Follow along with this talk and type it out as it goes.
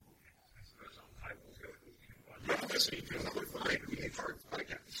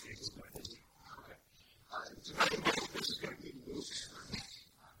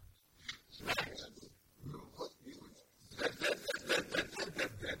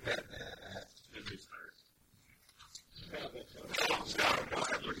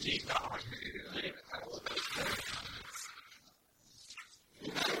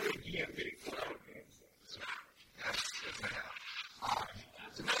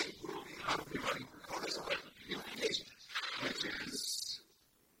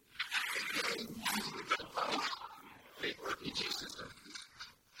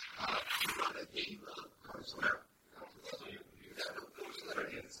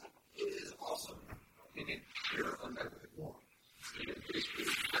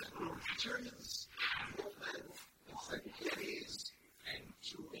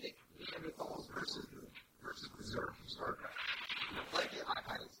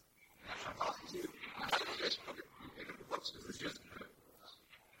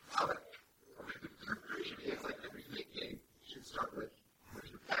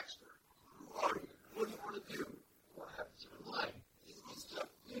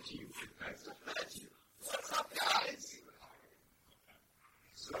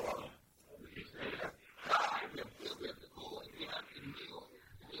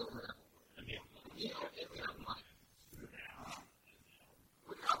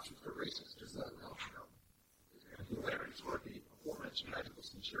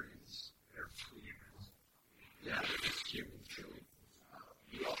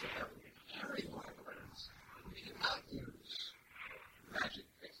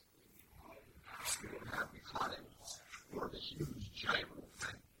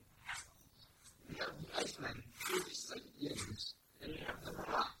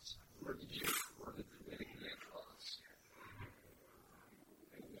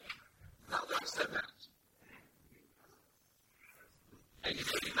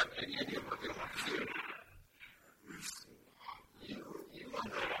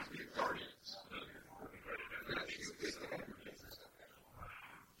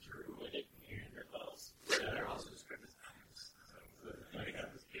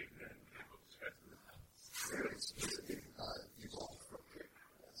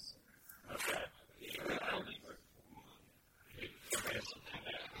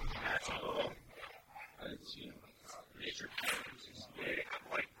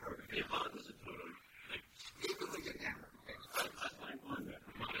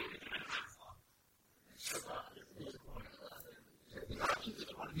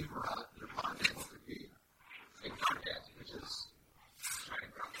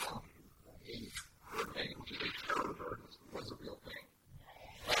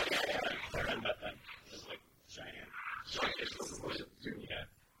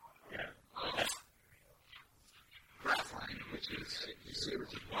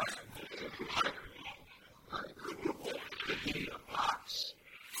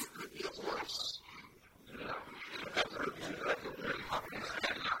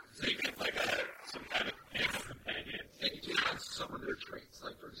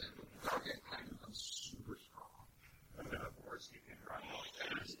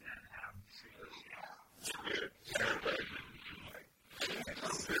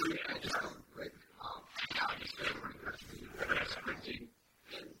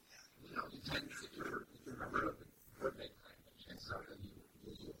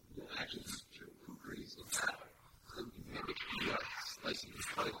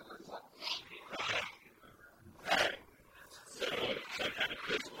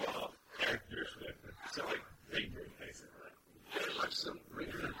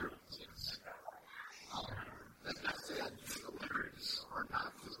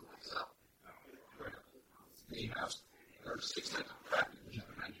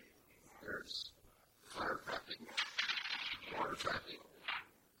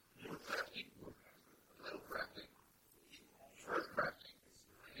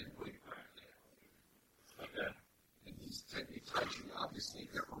obviously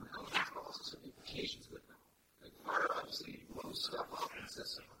their own elements, but also some implications with them. Like fire obviously blows stuff up and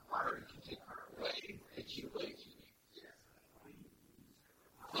says some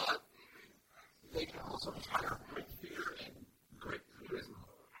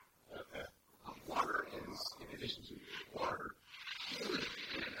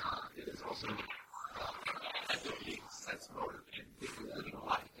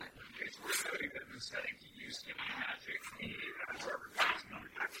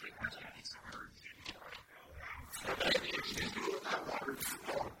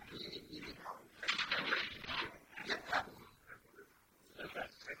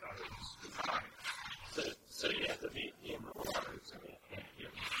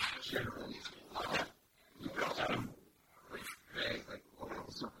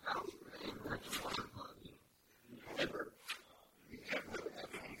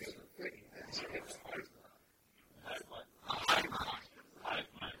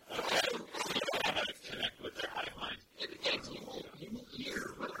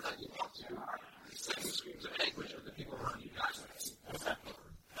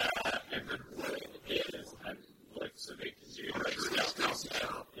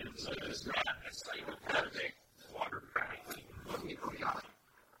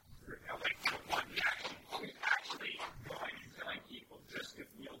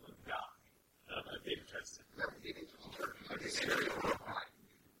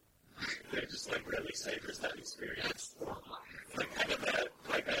They're just like really savors that experience. Like kind of that,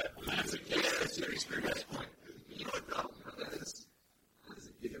 like a massive experience. You don't know what that is. What is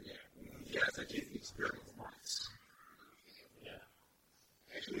it video game? Yeah, it's actually the experience points. Yeah.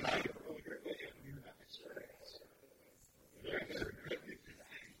 Actually, I get a really great video game about experience. Very good.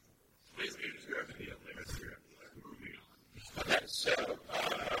 Basically, just go to the limits here. Okay, so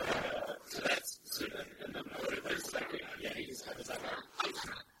that's and then what are they second? Yeah, he's how does that work?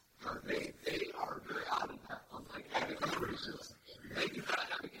 They are very odd in that. Unlike academic races, they do not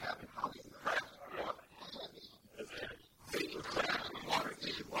have a cabin house in craft water. They can craft water,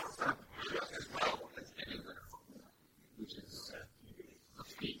 they can waterfront just as well as anywhere, which is a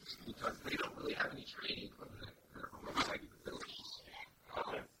feat because they don't really have any training for their oversight abilities.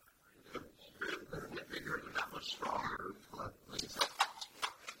 They're a bit bigger, they're not much stronger, but like I said,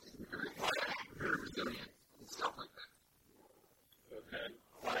 very resilient and stuff like that. Okay.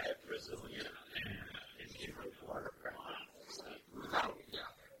 Quiet, resilient, and capable of watercraft. Without, yeah.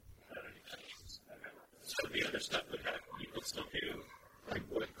 So the other stuff that you can still do, like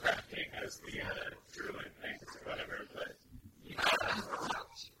wood crafting as the druid things or whatever, but you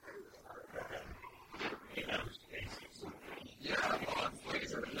know, yeah, on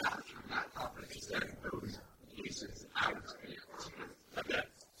ways that are not confident setting those pieces out of experience. Okay.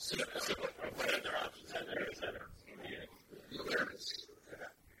 So what other options are there? Is that The awareness.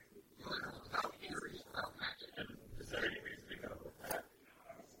 Without theory, without magic. And is there any reason to go with that?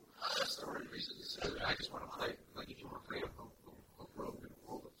 That's the only reason. I just want to play, like if you want to play a rogue and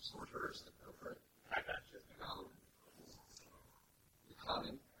world of sorcerers, then go for it. I got you.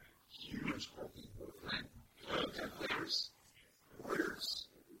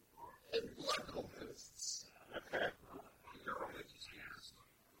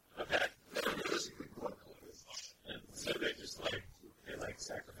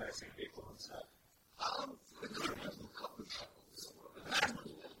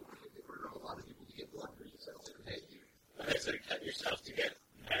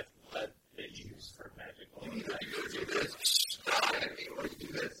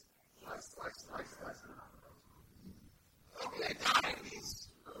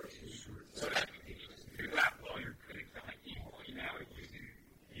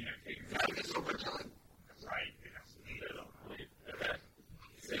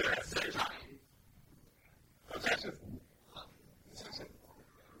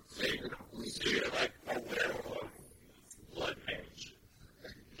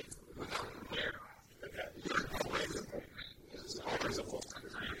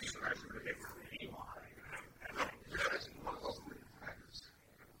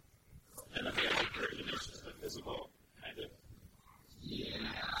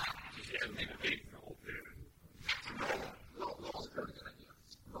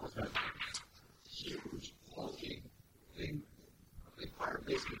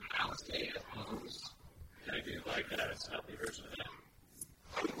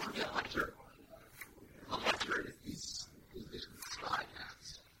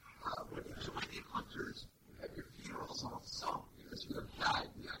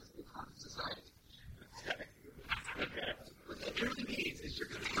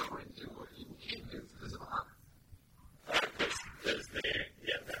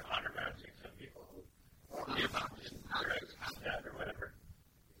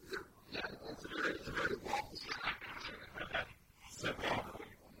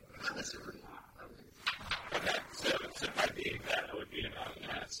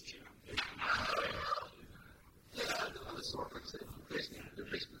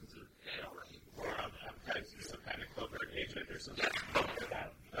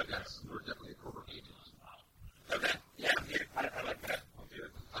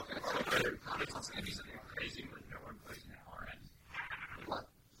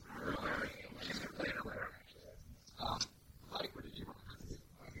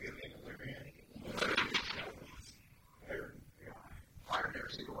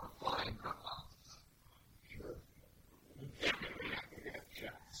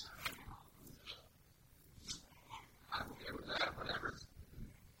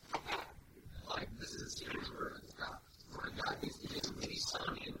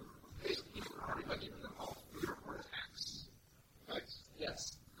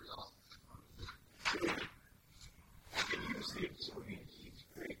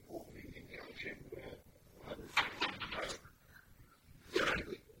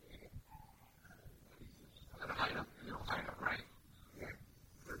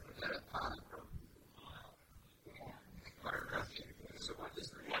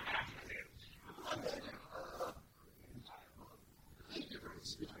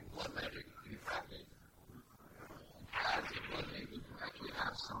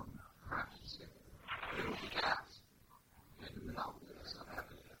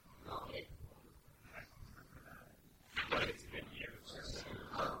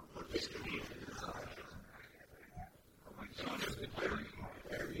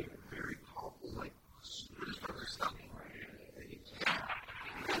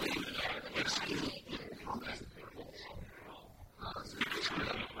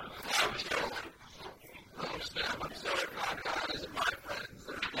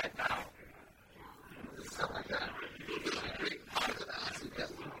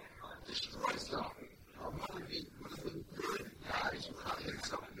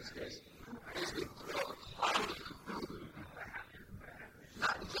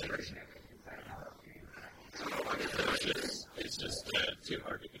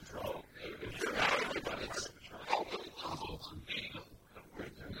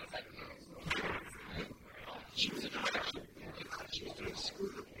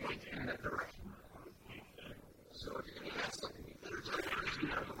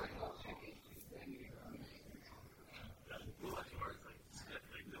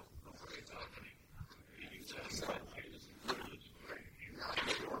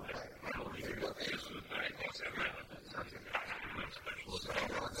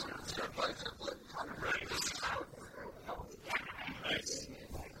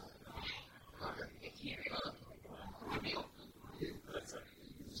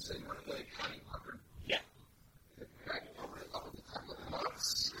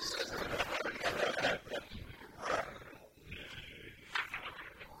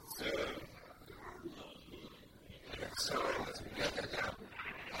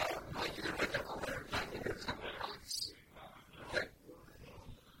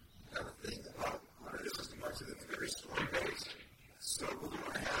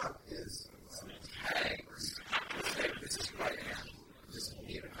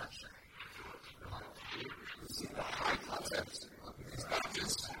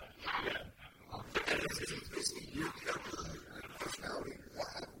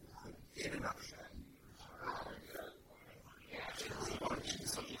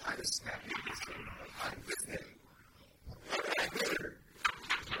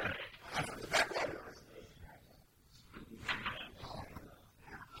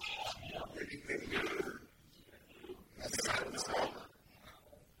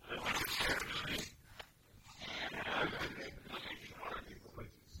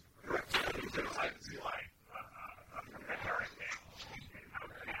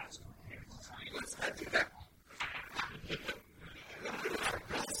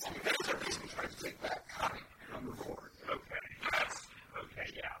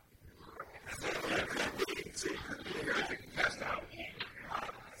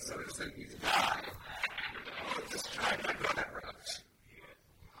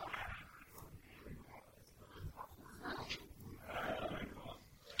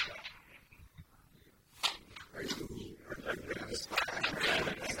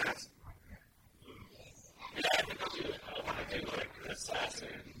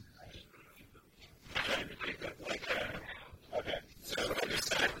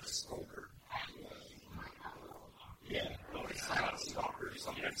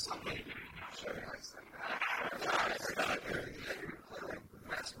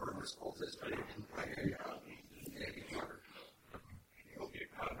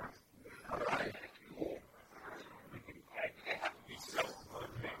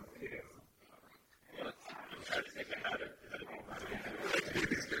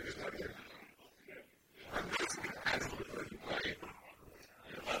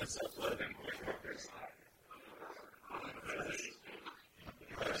 self-loathing with workers.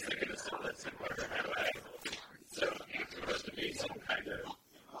 I was thinking of still that simpler in that way. So it's supposed to be some kind of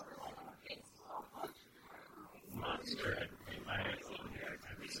monster in my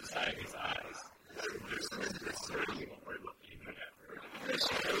society's eyes. There's certainly what we're looking at. There's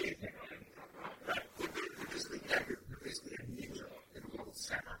everything. Right. Because the dagger is basically a needle in a little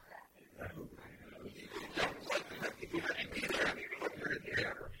center. You don't like to have people that need it, but you're in the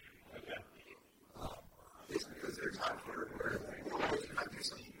air. Okay. It's because there's times where you have to do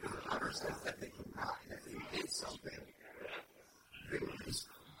something because the hunter says that they cannot, and if they did something, they would just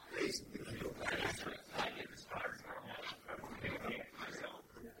basically feel bad after it.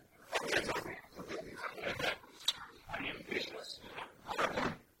 I'm ambitious.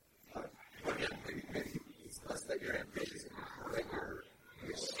 Again, maybe it's less that you're ambitious, that you're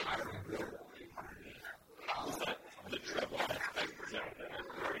aspiring really. Is that the trouble aspect or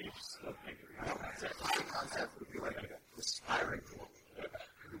where you just the concept would be like aspiring to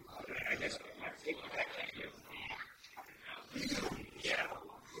I guess I'm taking that kind of yeah.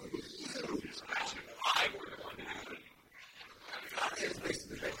 I would want to do it. It's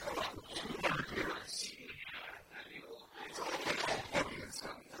basically they come up with it's all and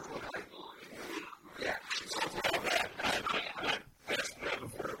stuff. Yeah. So it's all that. That's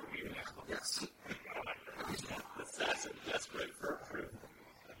before we even have yes. That's desperate for proof.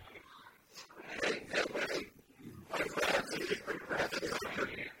 That way, that's what I'm thinking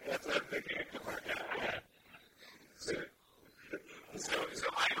of the mark out. Yeah. So I'm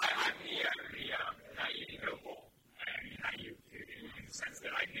the naive noble. I'm naive in the sense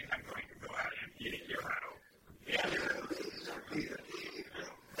that I think I'm going to go out and be a hero. Yeah.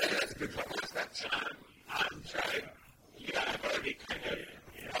 That's a good point. I'm trying. Yeah, I've already kind of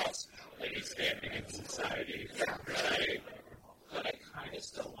lost any standing in society. Yeah. But I kind of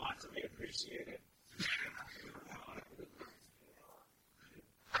still want to be appreciated.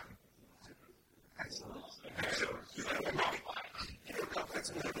 Excellent. So, that's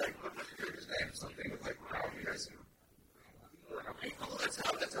another like his name, something like how you guys that's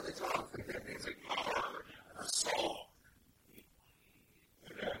how they talk. Things like power, soul.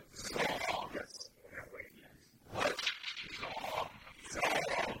 Okay. Soul, yes. What? Soul.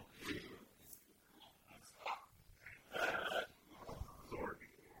 Sword.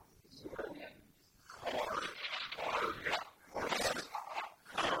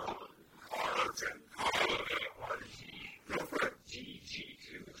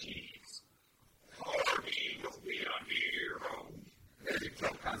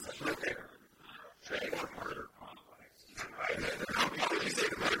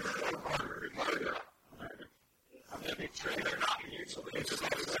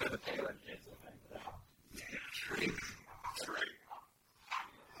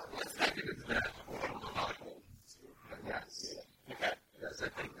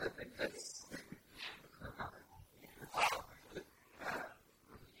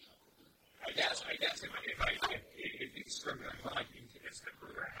 If it's struggling, I think it's the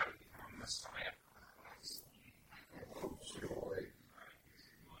brother how to become Messiah. Oh, joy.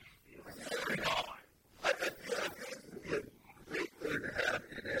 I think it's a great thing to have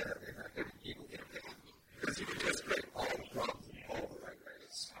in a evil campaign because you can just break all the problems in all the right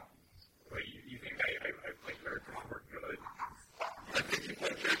ways. Wait, you think I play characters more good? I think you play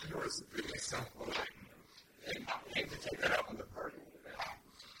characters more supremely self-loathing and aim to take that out on the party.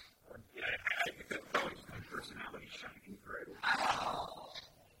 I think that's always my personality shining through.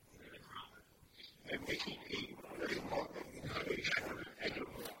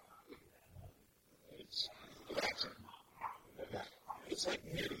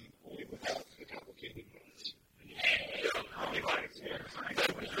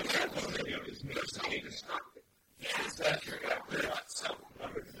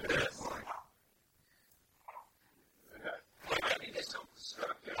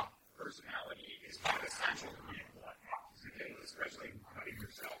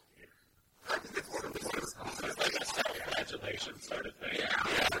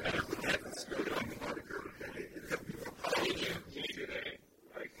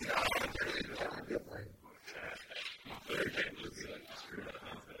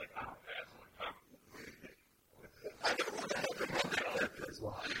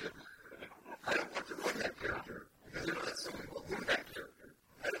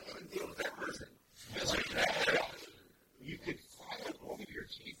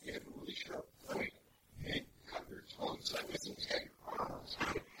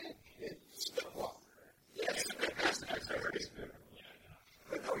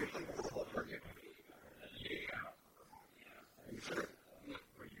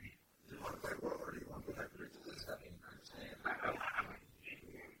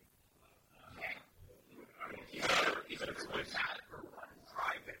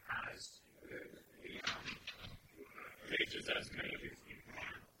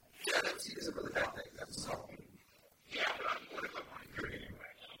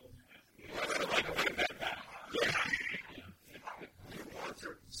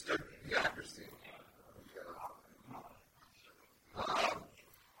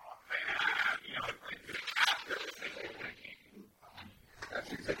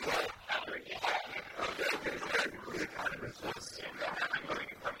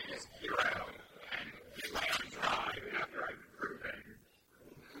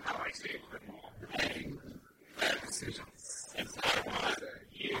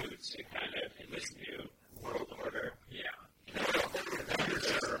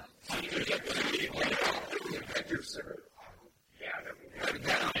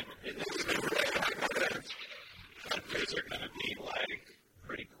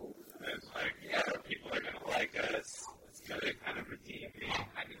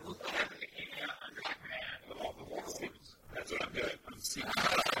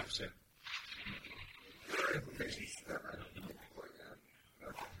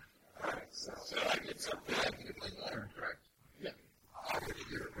 So I get something I can play learn, correct? Yeah.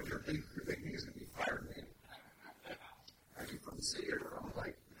 Your big thing is going to be fireman. Are you from the city or from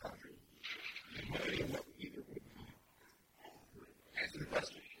like the country? Either would answer the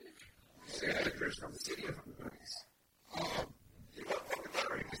question. Say actors from the city or from the movies. You want to think about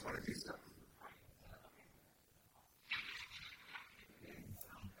it or you just want to do stuff?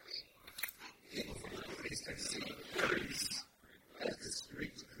 People from the movies can see fairies as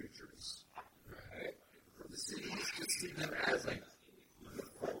discrete creatures. Right? From the cities, you see them as like the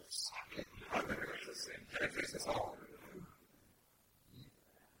folks. I'm going to go to the same characters as all.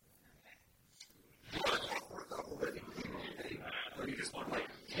 You want to talk for a couple of living, or you just want to like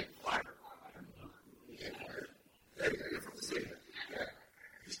take fire? There you go, you're from the city. Yeah.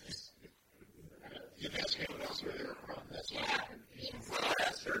 You asked me what else were there from. That's what happened. Well, I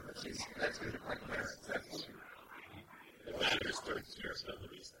asked her, but that's good. Like parents. That's true. The latter is 30 years of the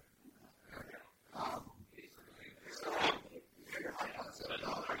reason. Okay. So, figure my concept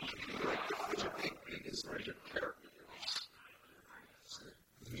out. Which of the biggest range of characters?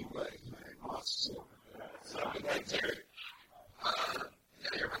 You like my boss. So, I'm like Terry.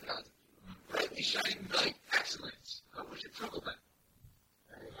 Yeah, you're my cousin. Brightly shining light excellence. We should trouble them.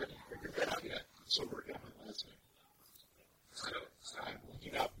 I haven't figured that out yet. So we're going to last week. So I'm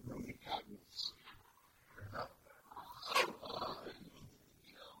looking up Roman cognates. So,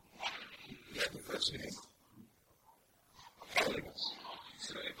 you have the first name. Polygus.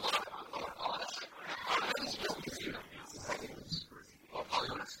 So,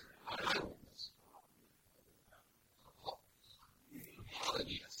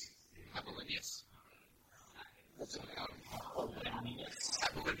 Polygus. Apollonius. That's Apollonius.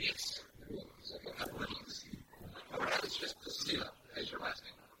 Apollonius. Apollonius. Or it's just Priscilla as your last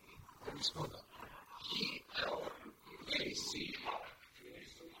name. How do you spell that? Placidia.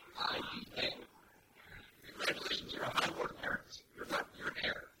 Congratulations, you're a high-born parent. You're an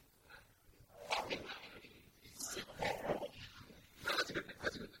heir. No, that's a good thing.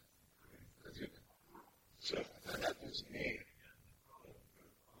 That's a good thing. That's a good thing. So I found out there's a name.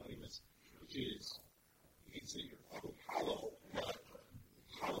 Which is, you can say you're hollow,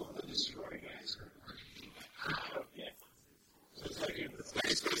 the destroying answer. Yeah. So it's like it's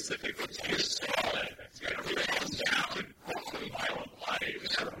very specific. It's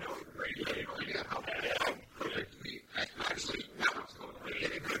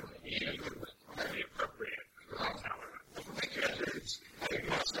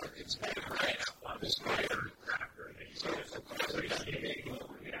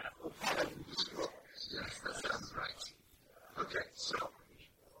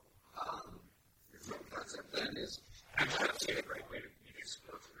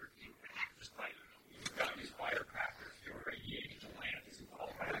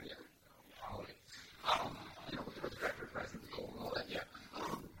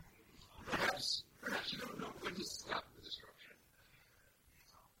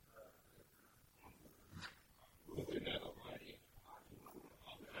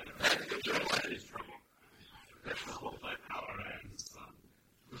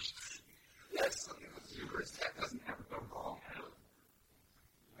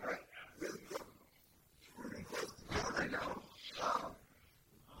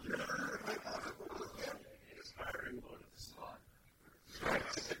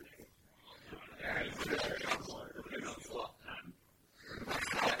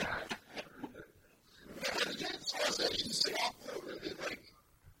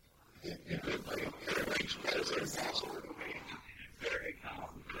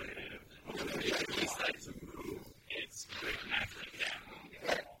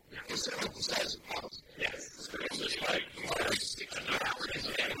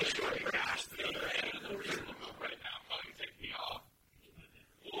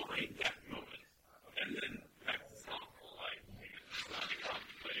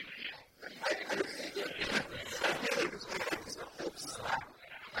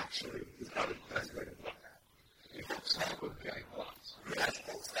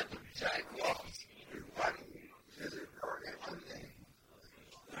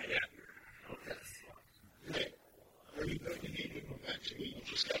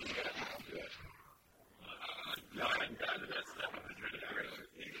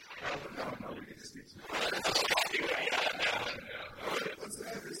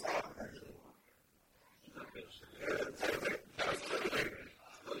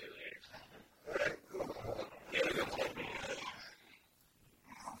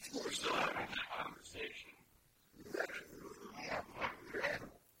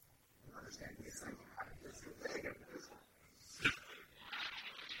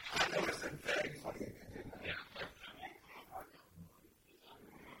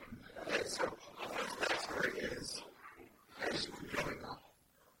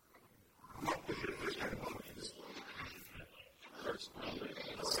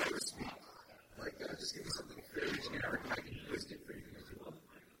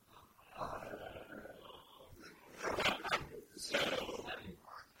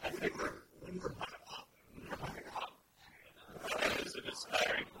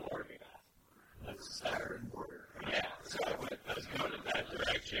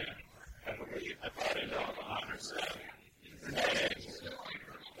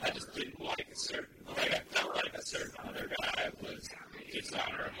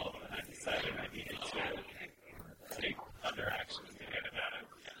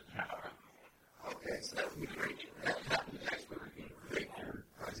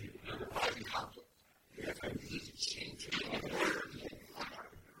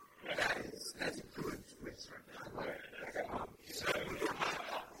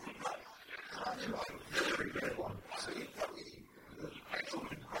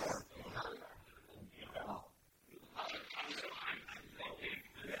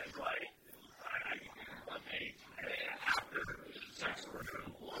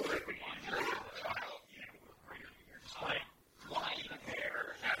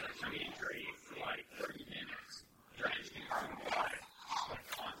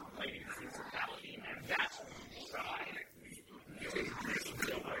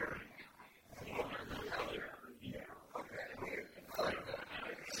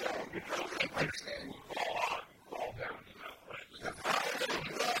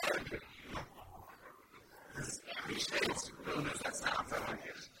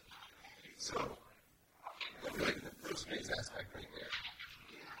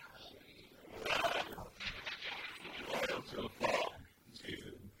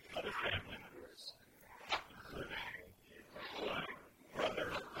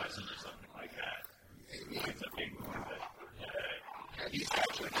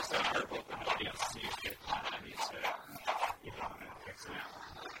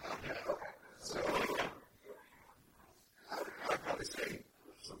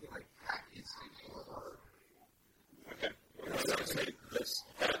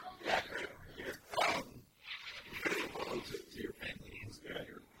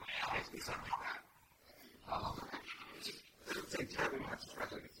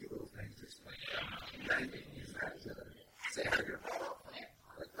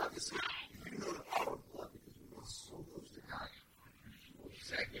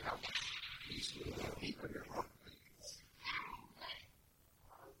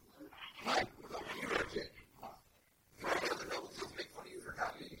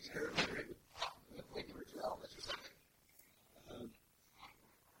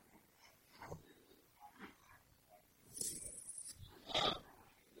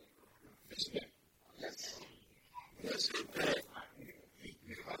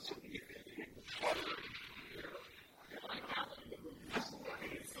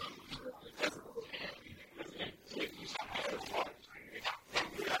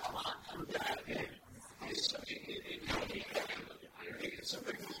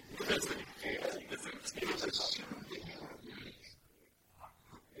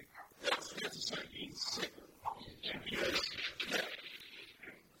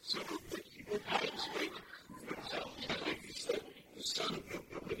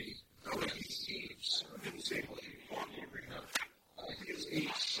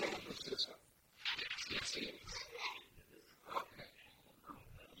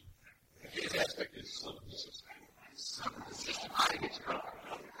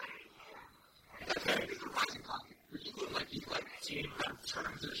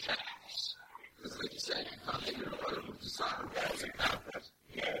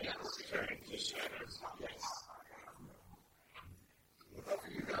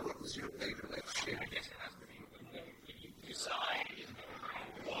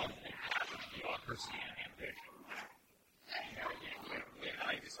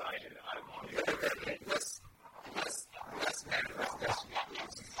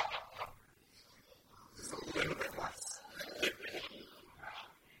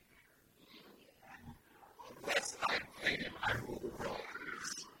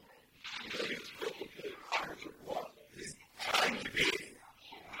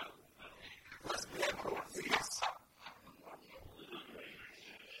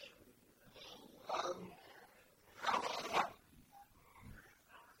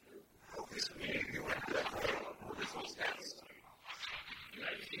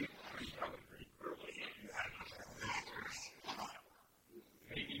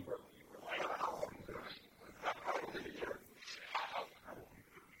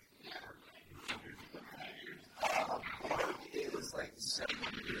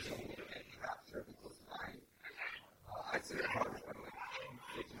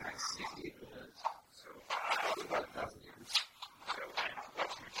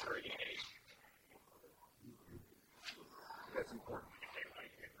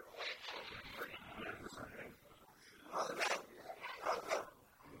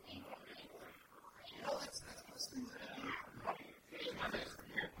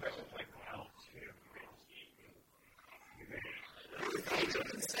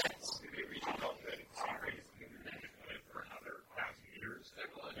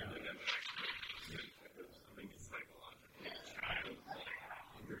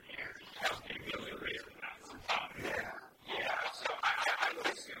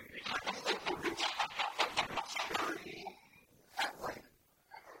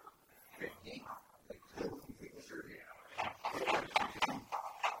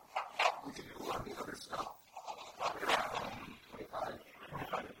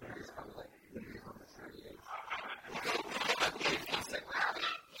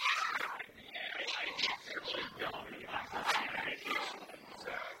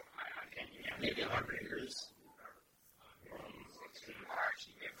maybe 100 years.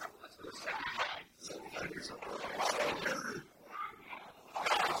 Actually, from the second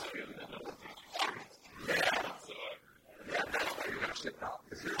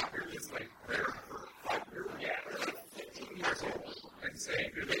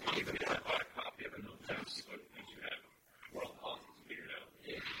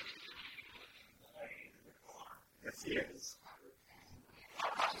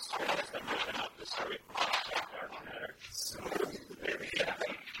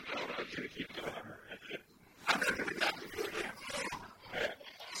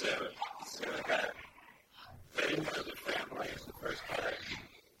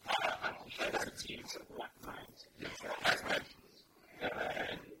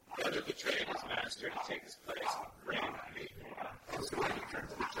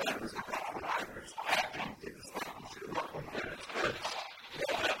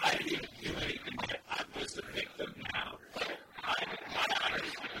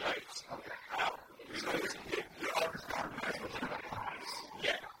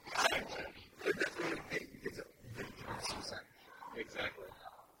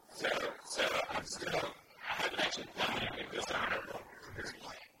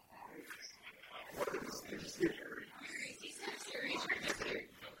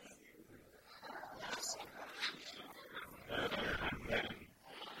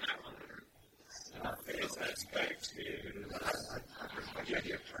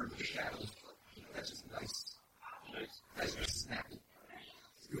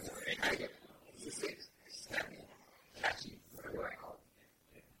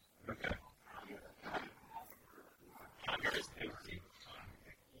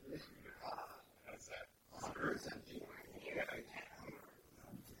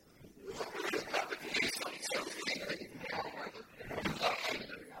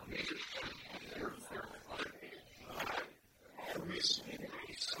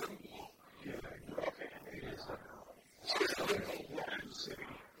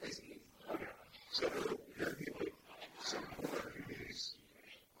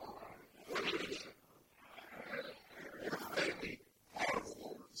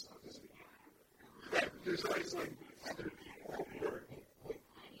There's always like other people who are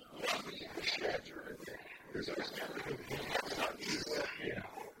walking in the shed or there's always kind of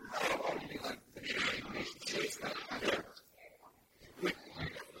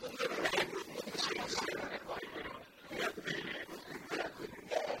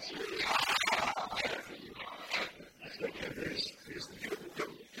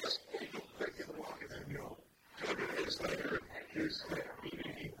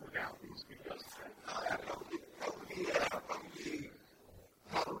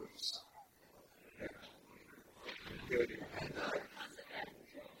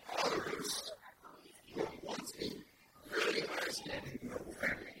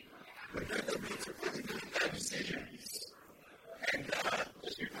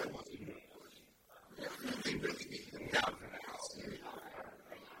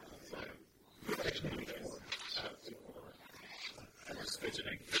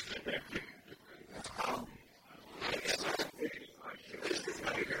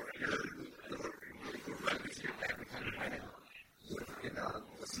Right.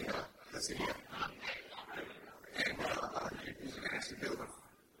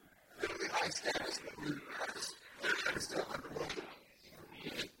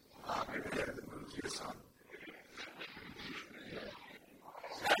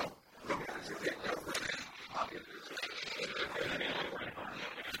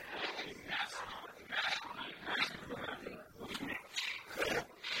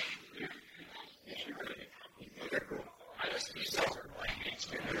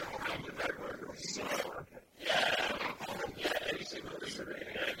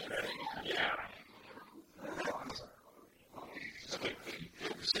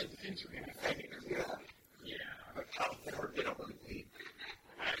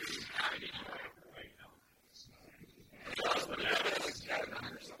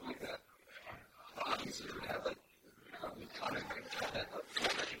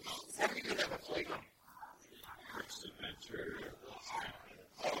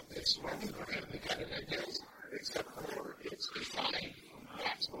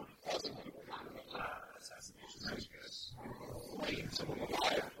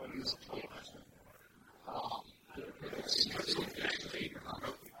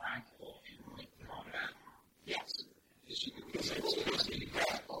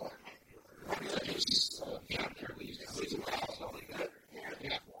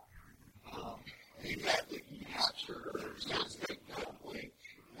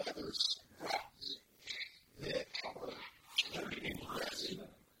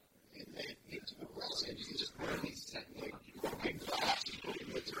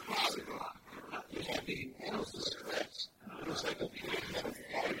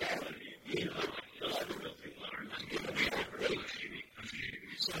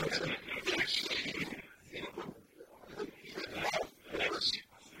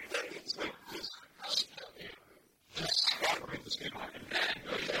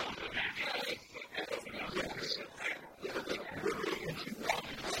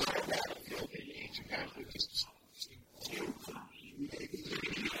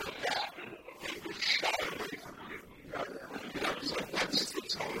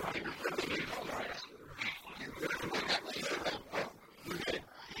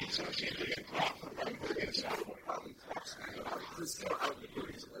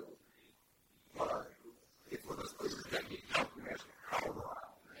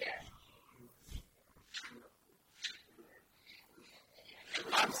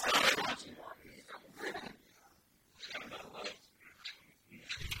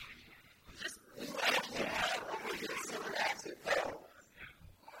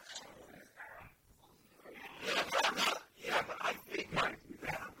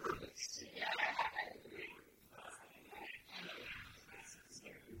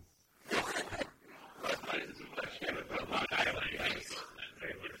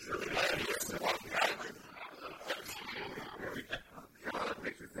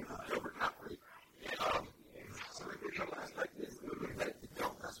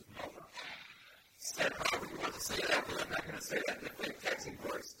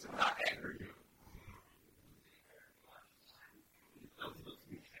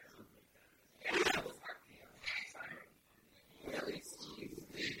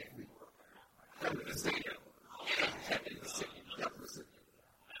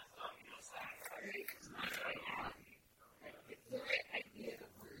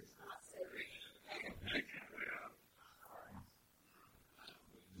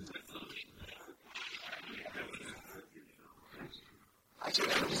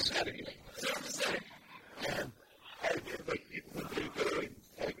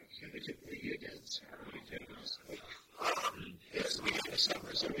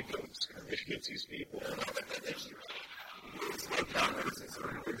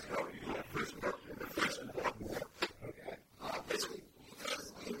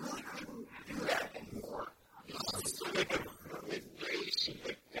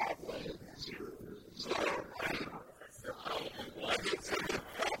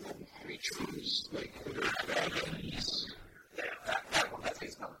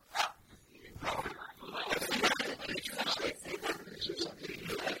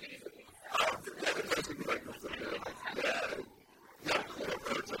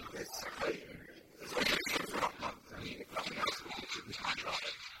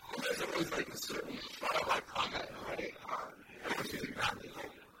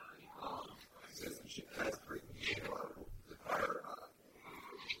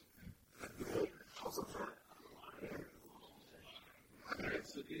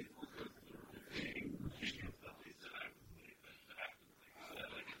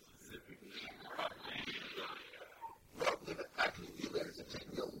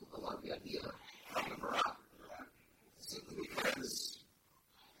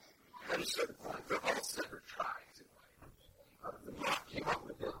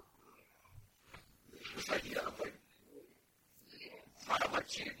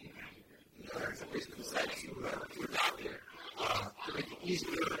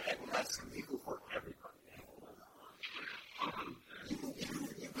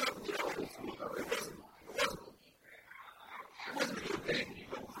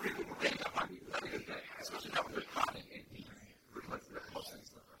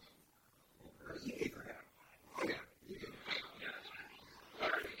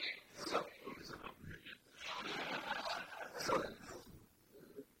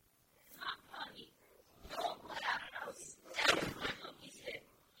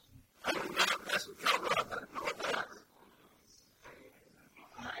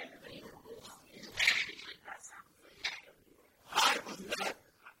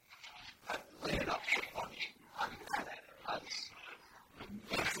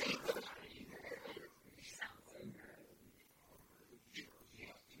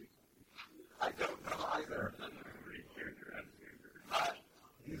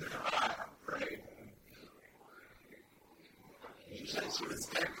 She was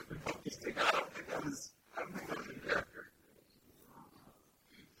scared to stick out because I don't think it was a character.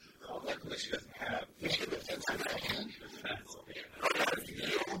 Oh, luckily she doesn't have. She doesn't have that hand. Oh, yeah,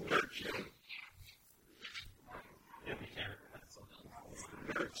 the old bird ship. Yeah, we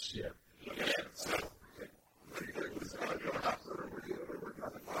can't. Bird ship. Yeah, so. It was going up, or were you working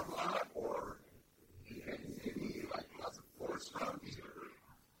on the bottom lot, or maybe like lots of forest runs, or.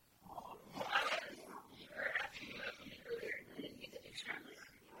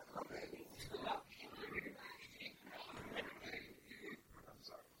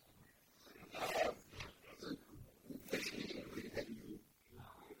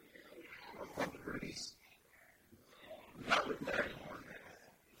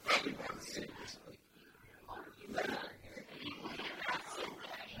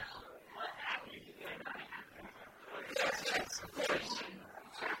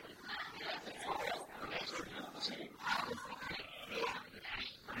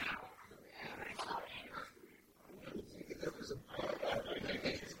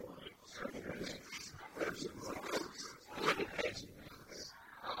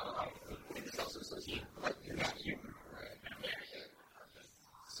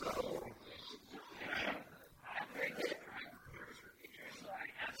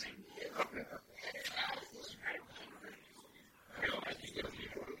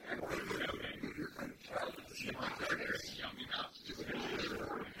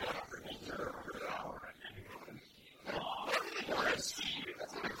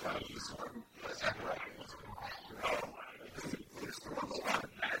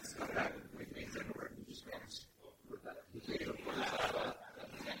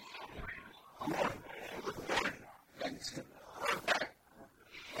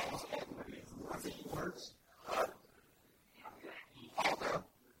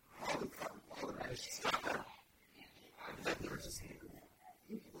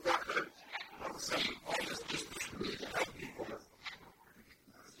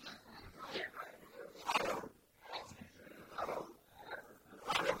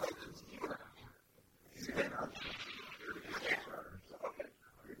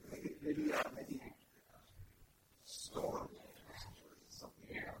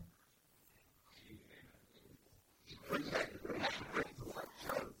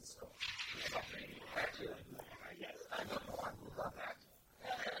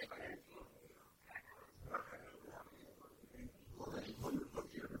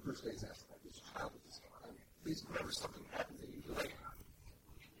 Please remember something happened that you like.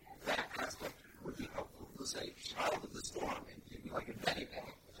 That aspect would be helpful to say, child of the storm, and give me like a penny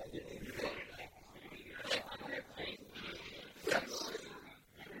penny, which I did in your day. Yes.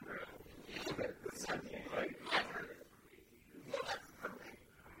 Right?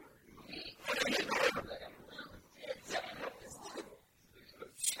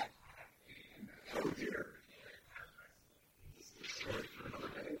 Oh dear.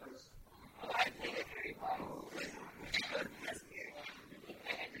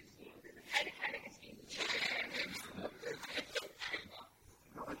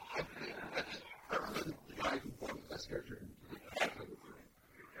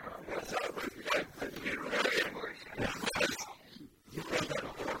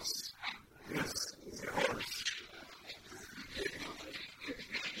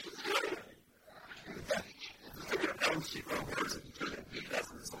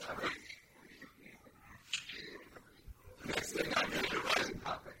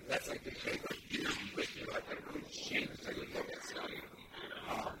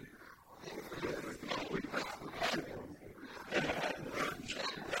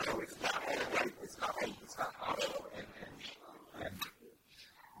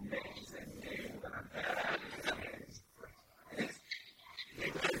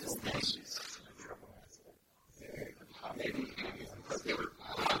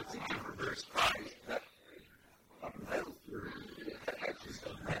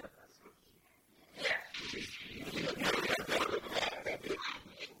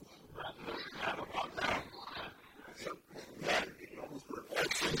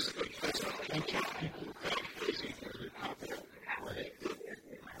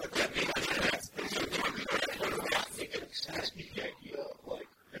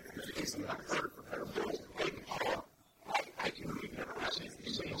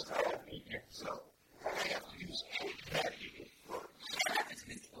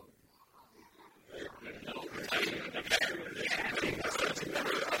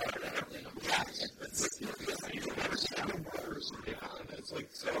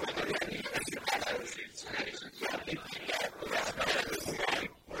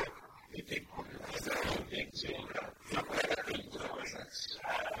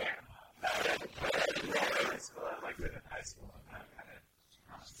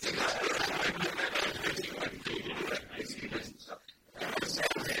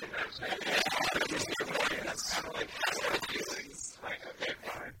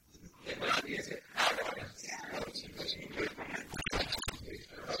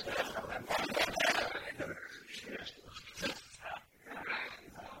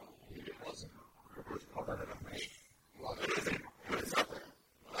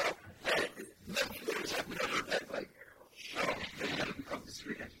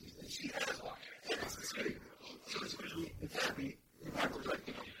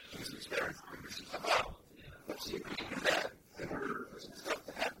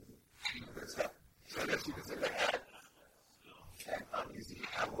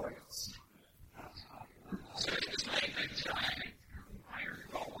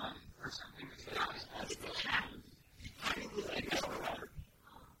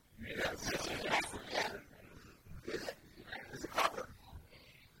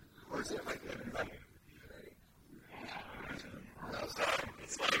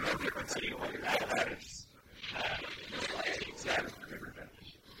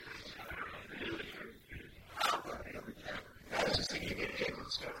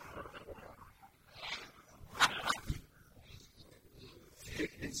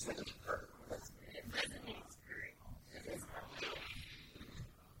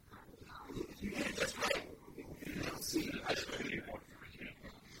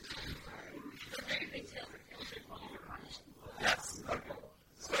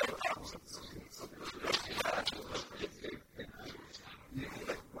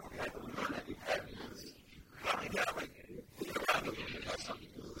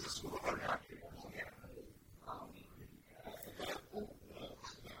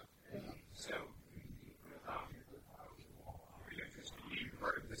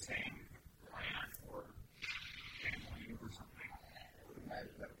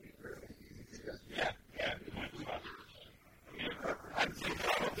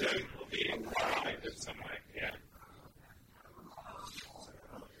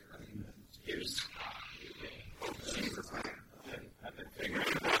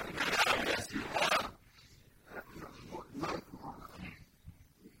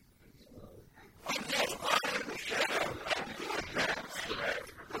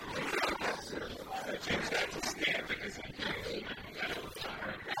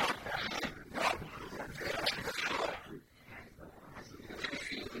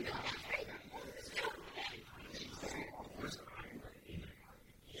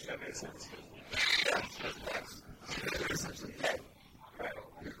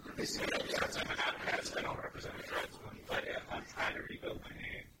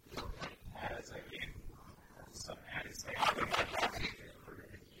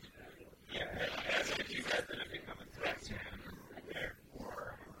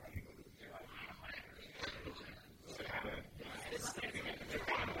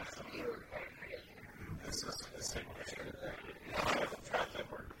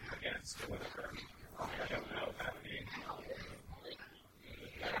 Against whatever.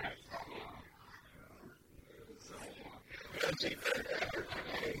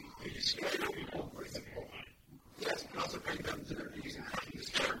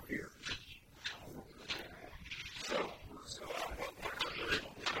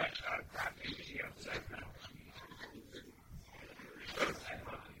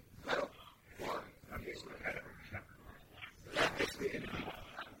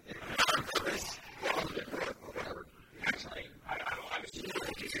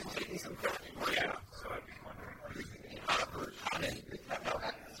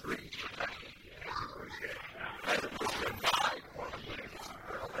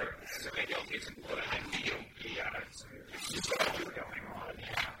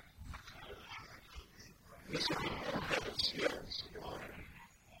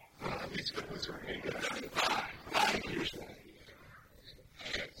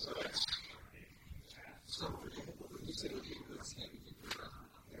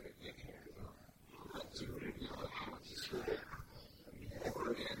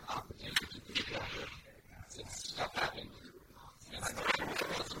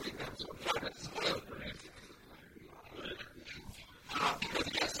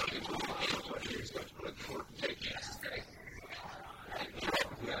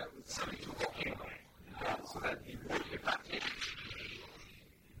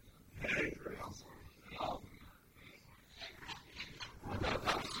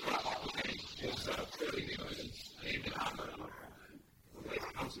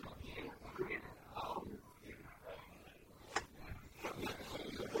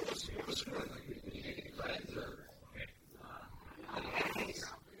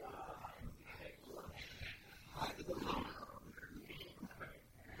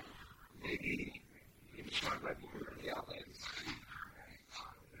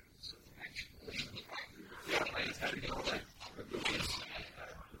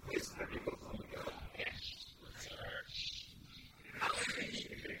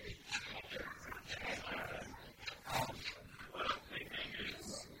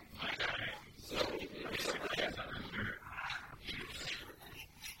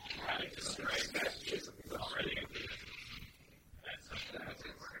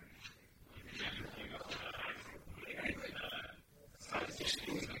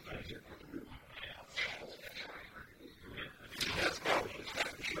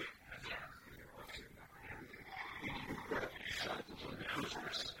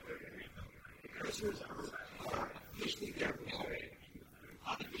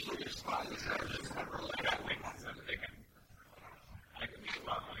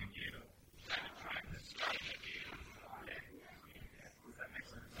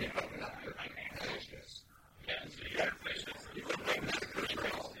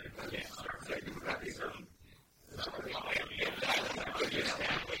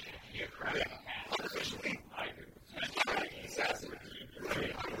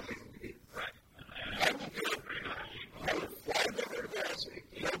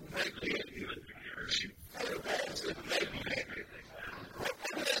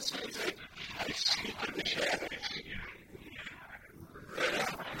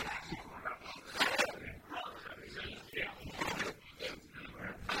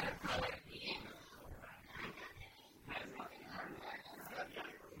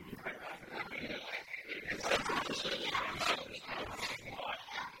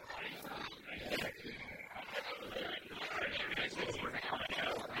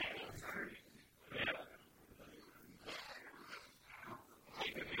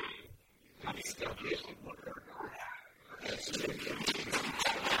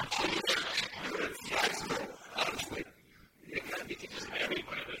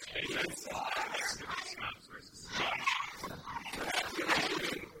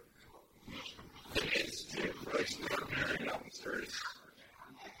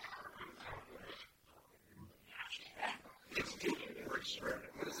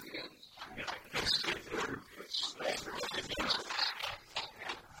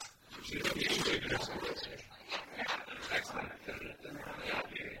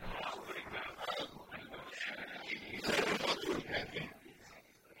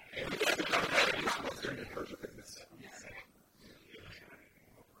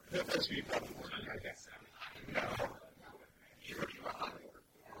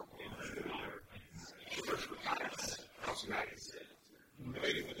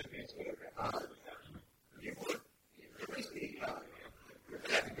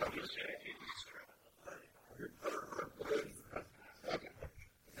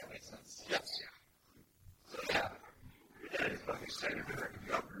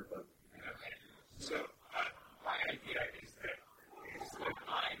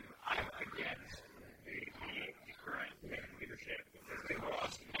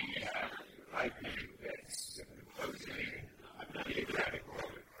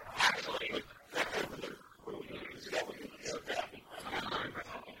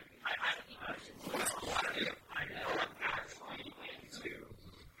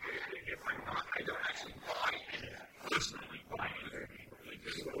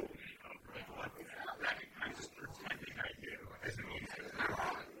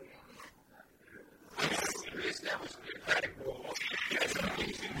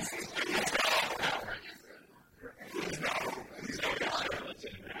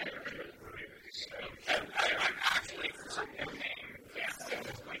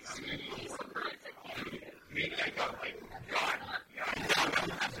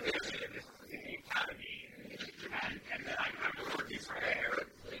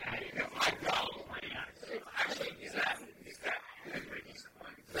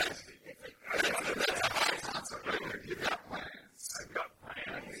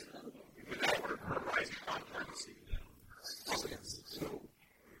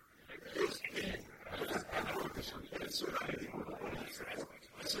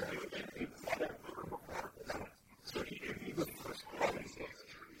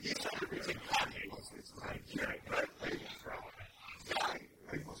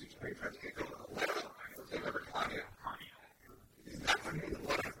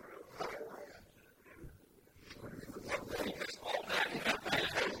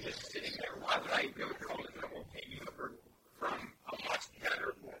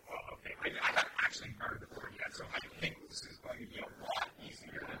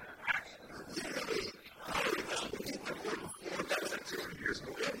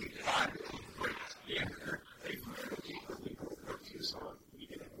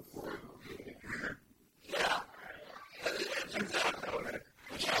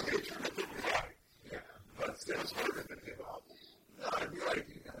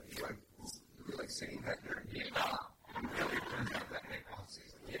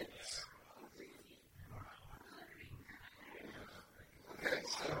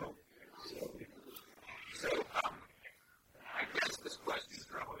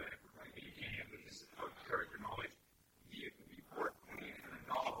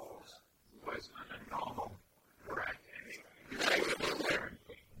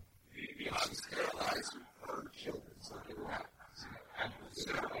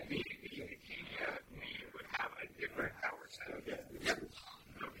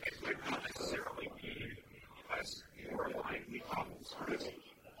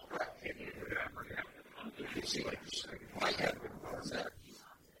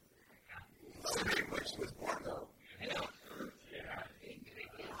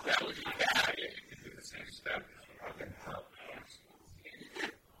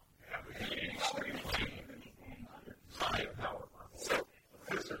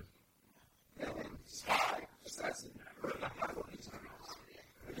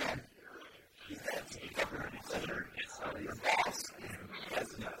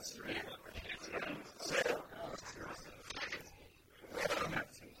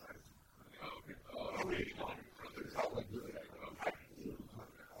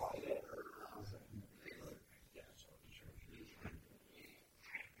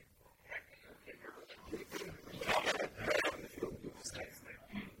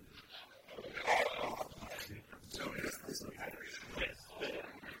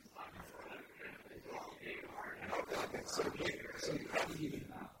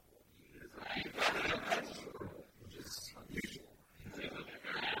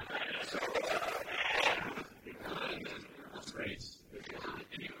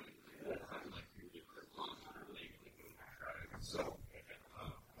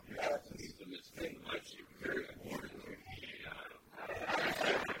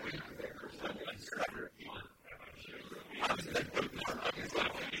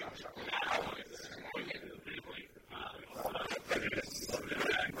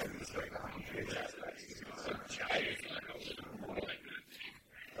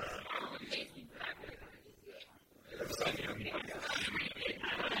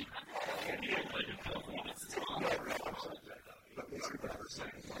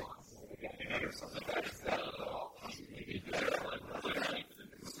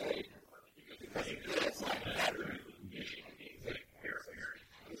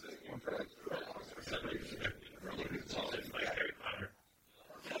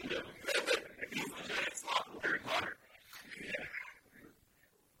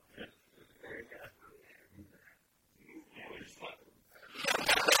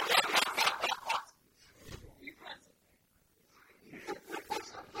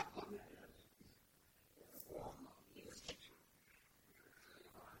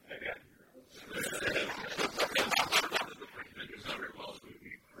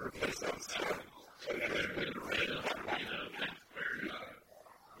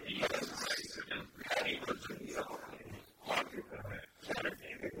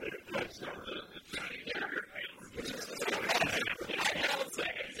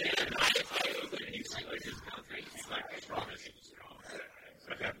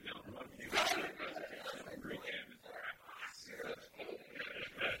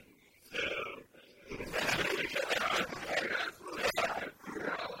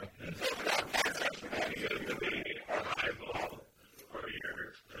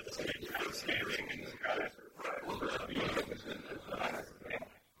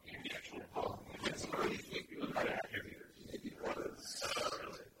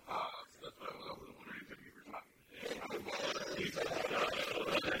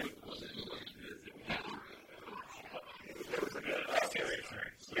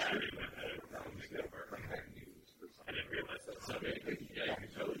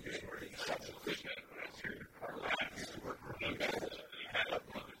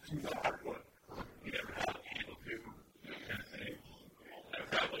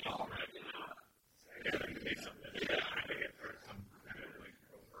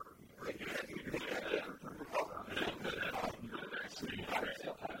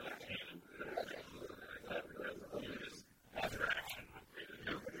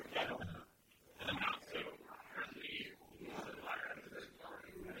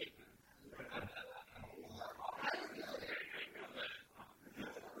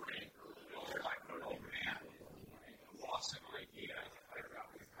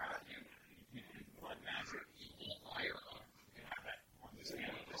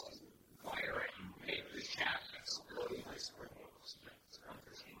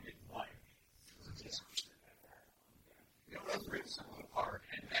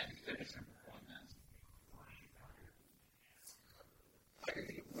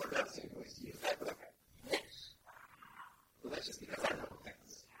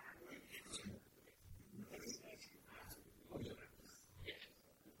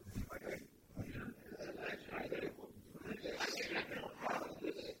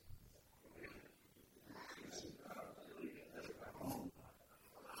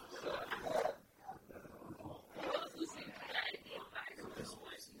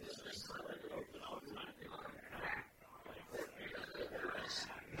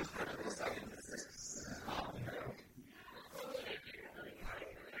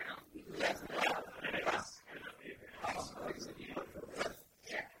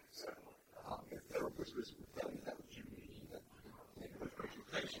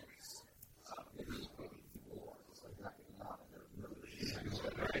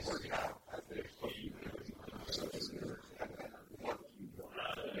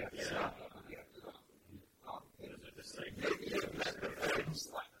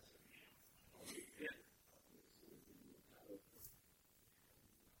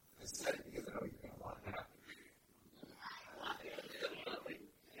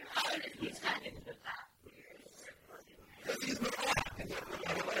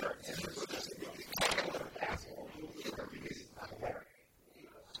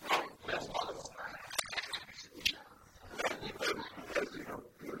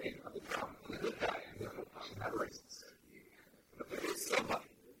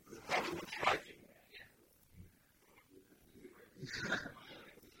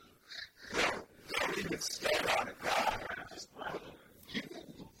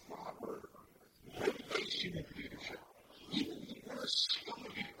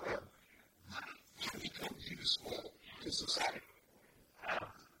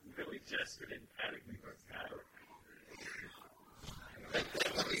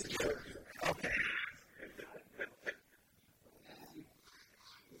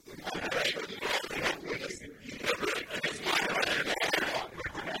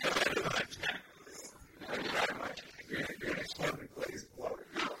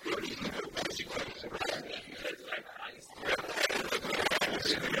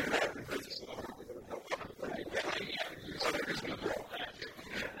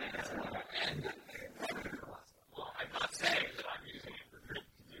 And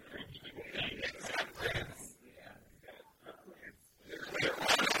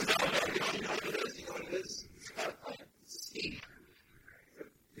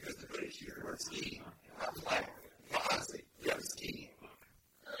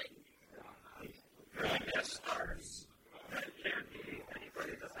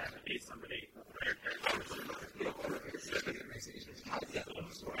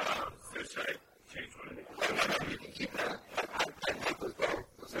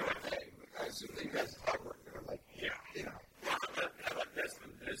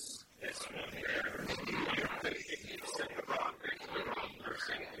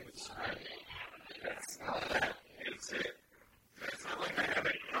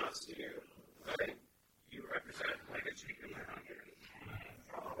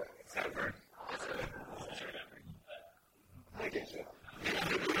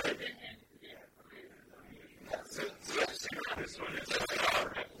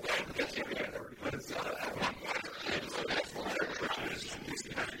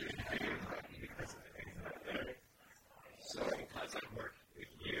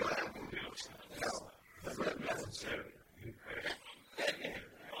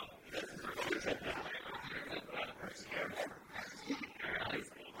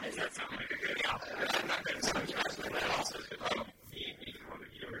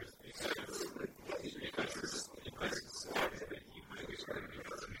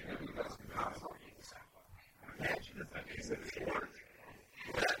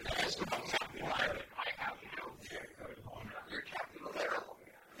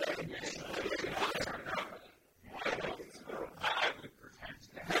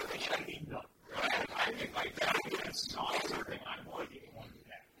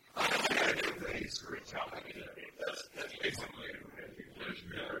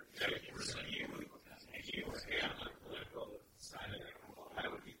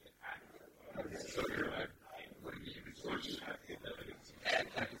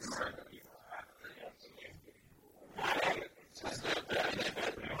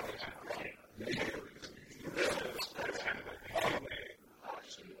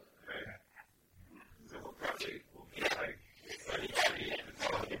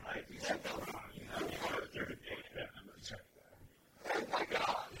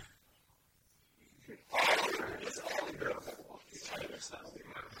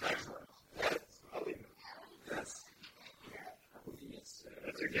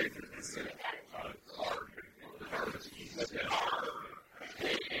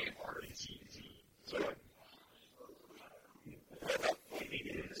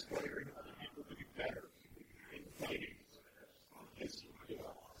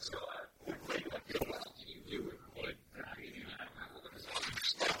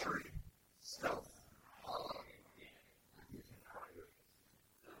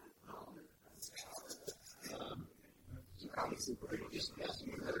Just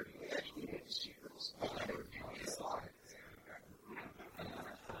messing with her, actually make secrets. I never came to his life.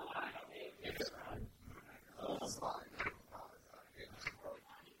 It's fine.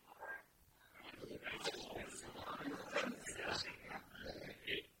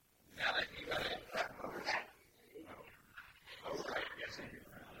 Now that you got it,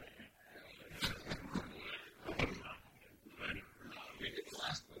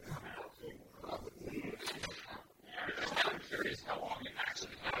 I'm curious how long it actually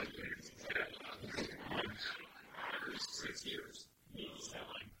had.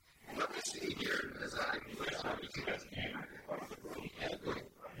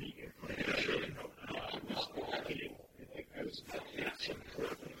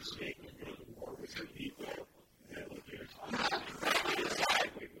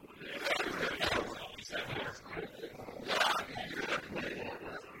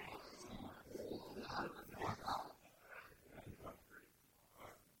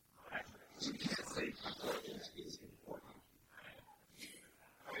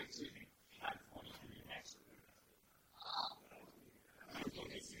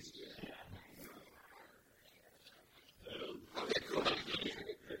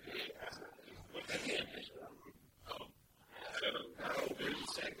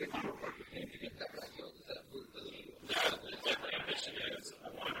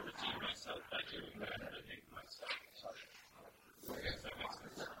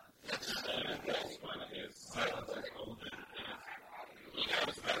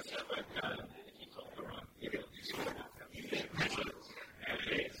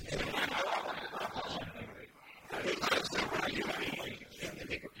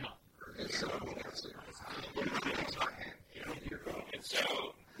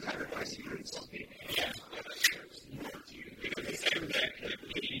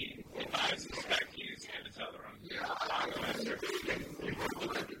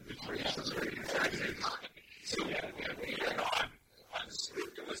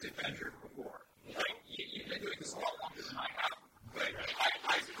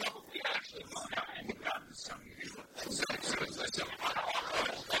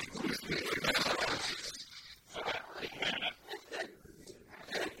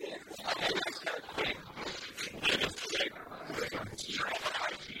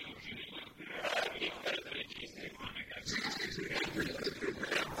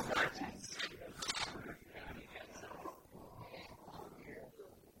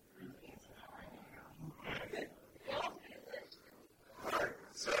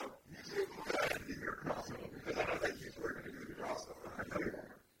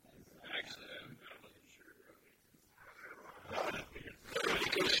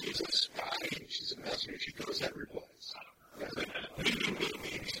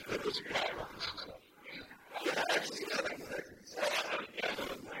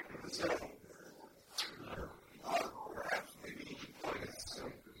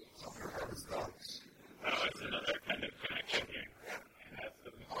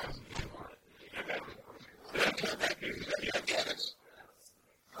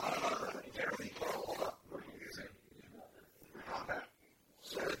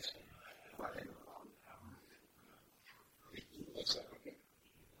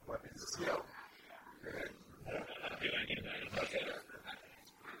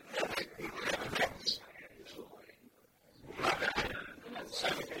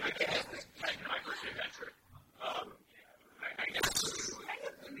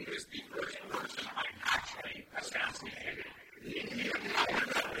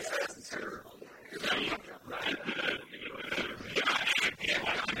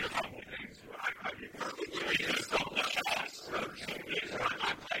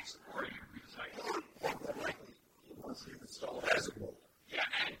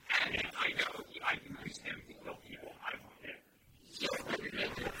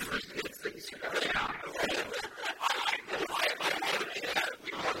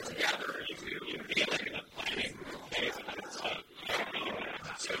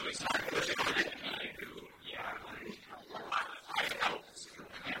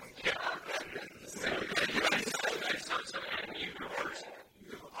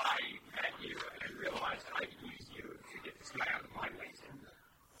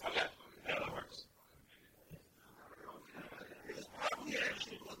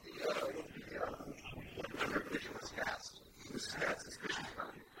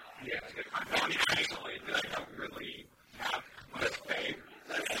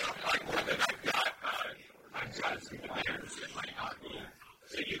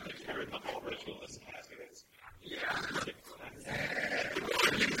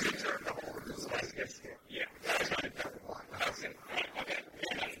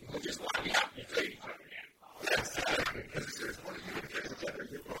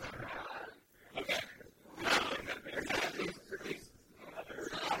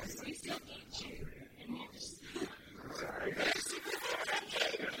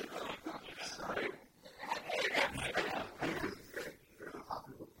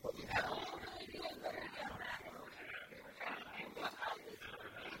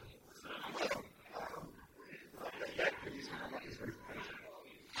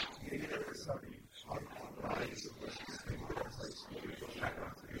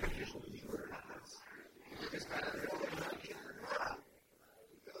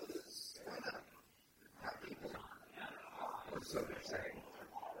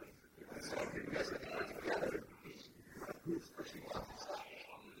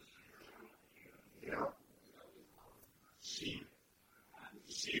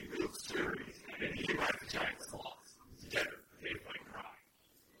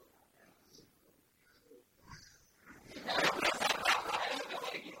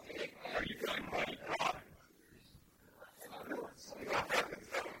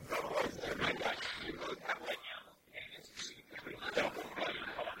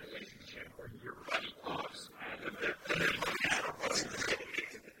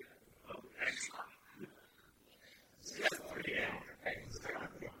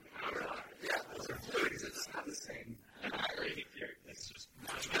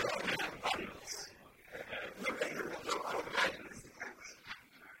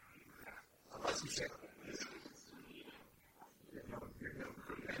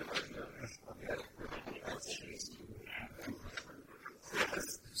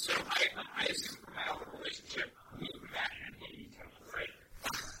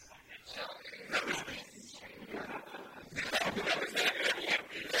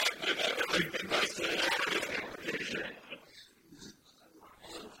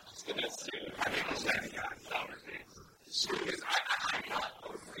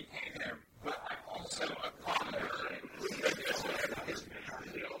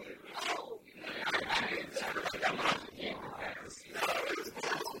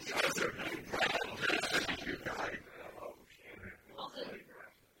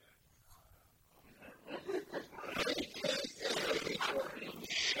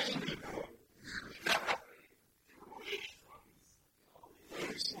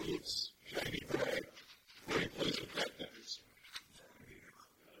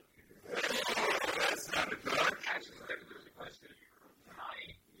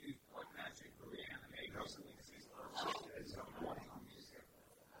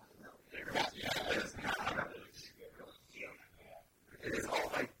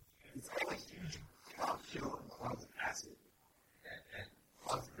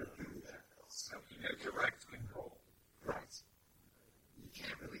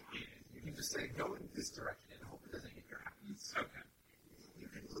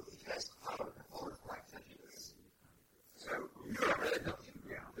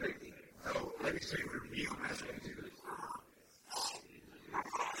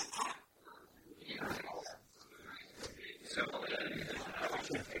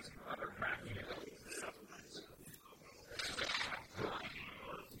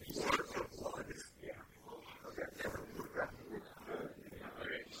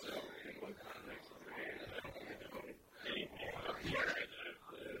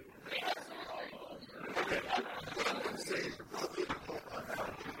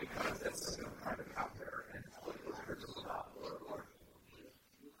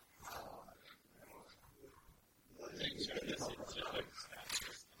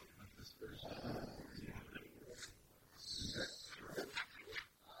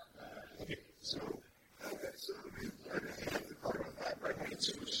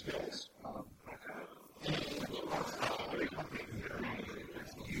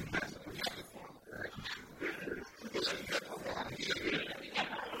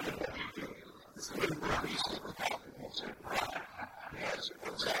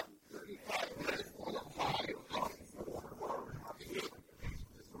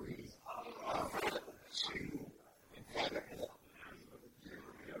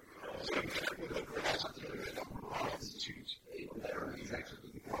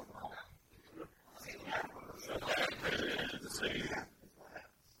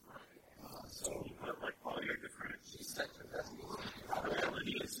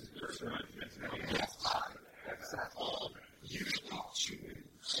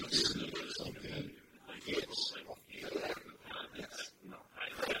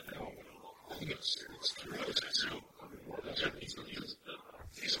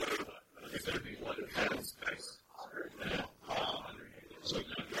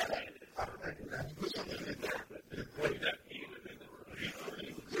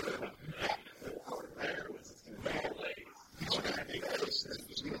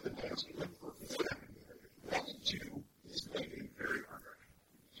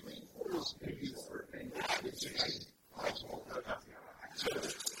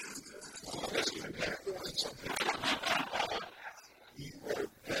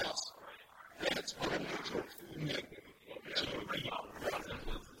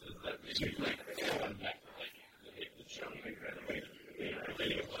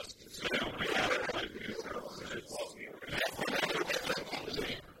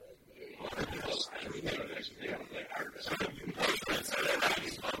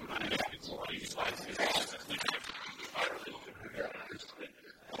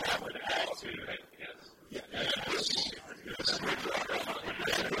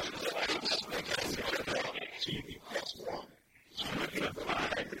 TV plus one. So I'm looking at the line,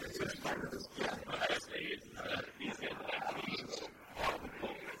 it's part of this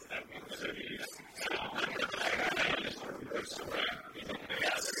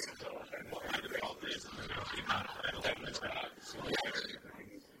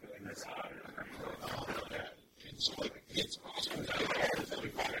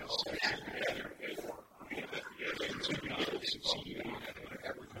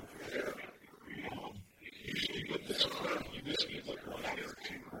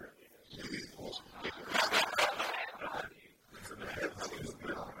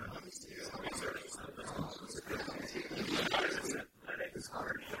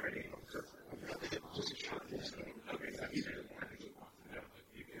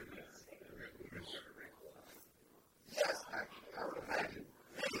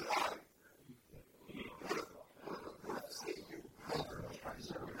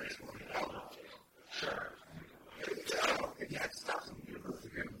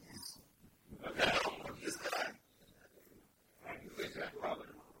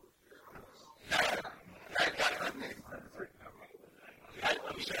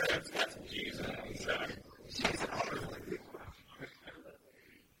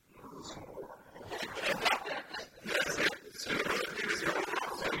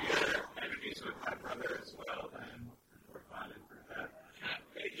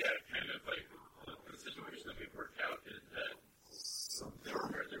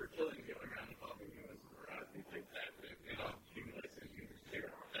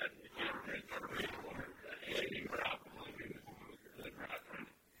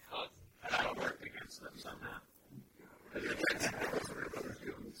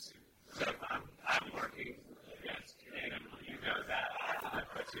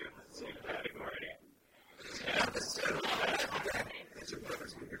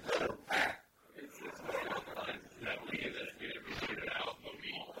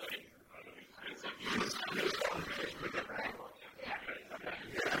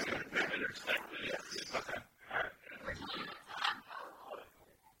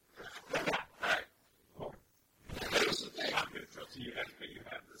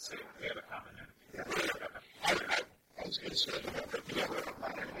I was going to say that the other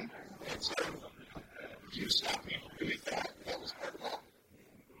and so you stopped me from doing that. That was part of that.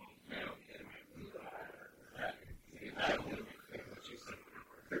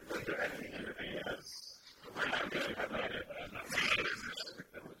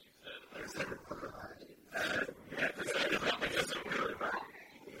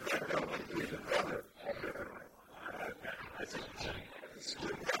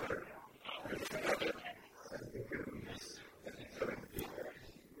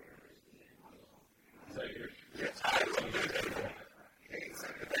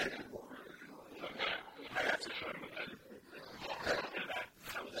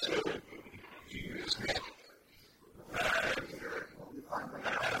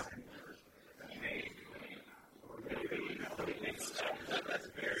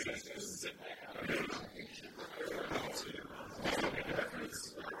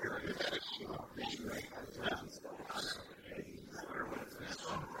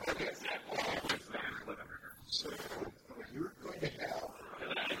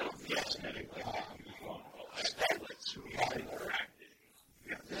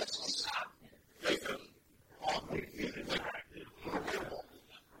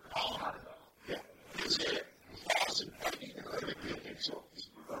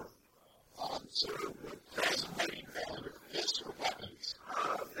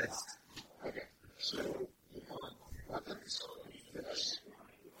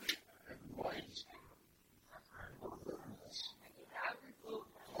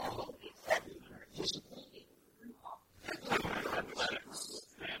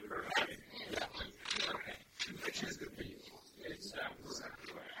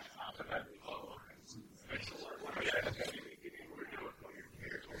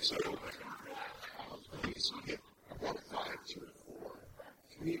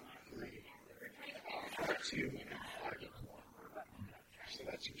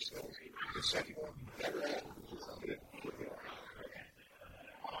 The second one, never had.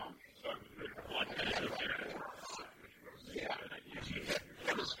 Yeah,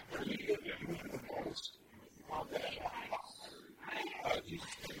 that was pretty good. You were the most on that. You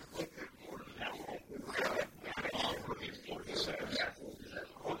look at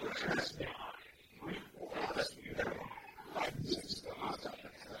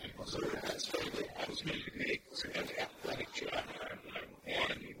so that's what I was making an athletic job,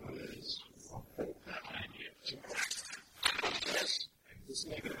 and it was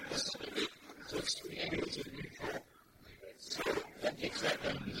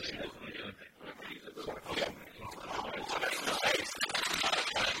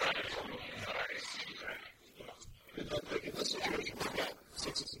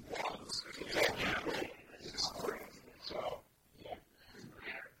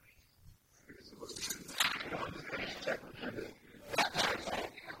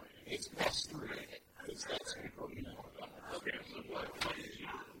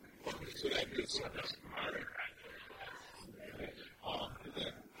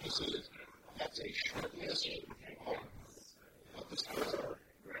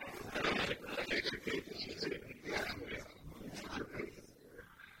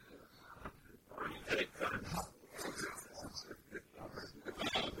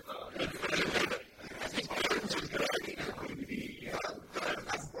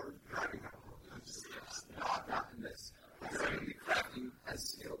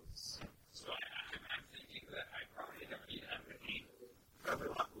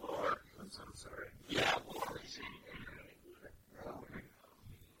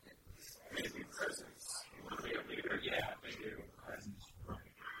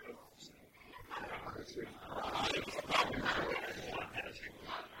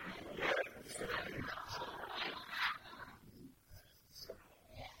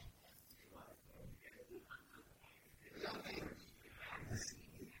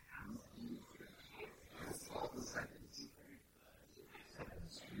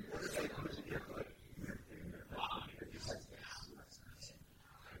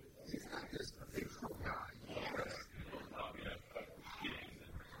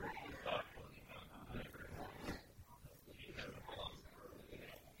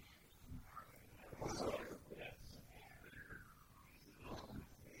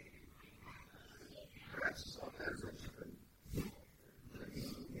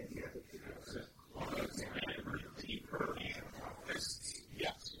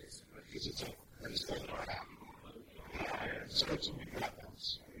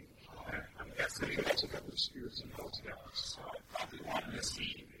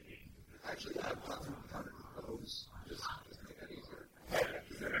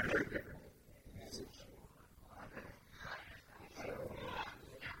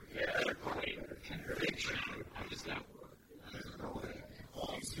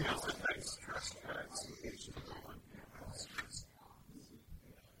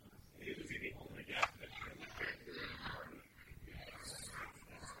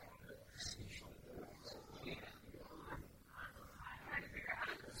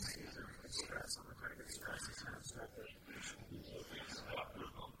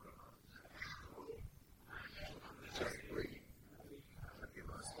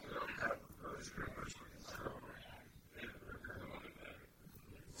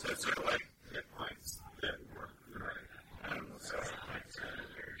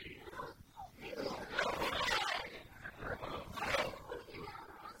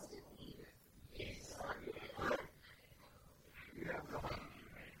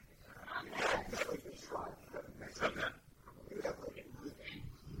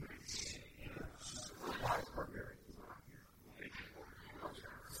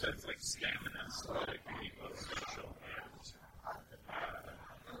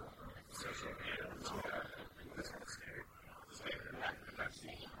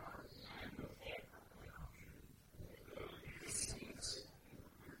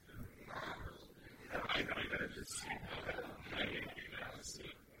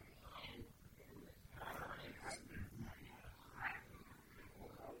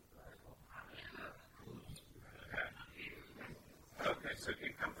So it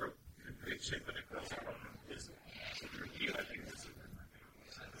can come from complete shape, but it goes from this. So for you, I think this is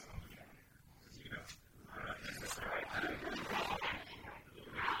not necessarily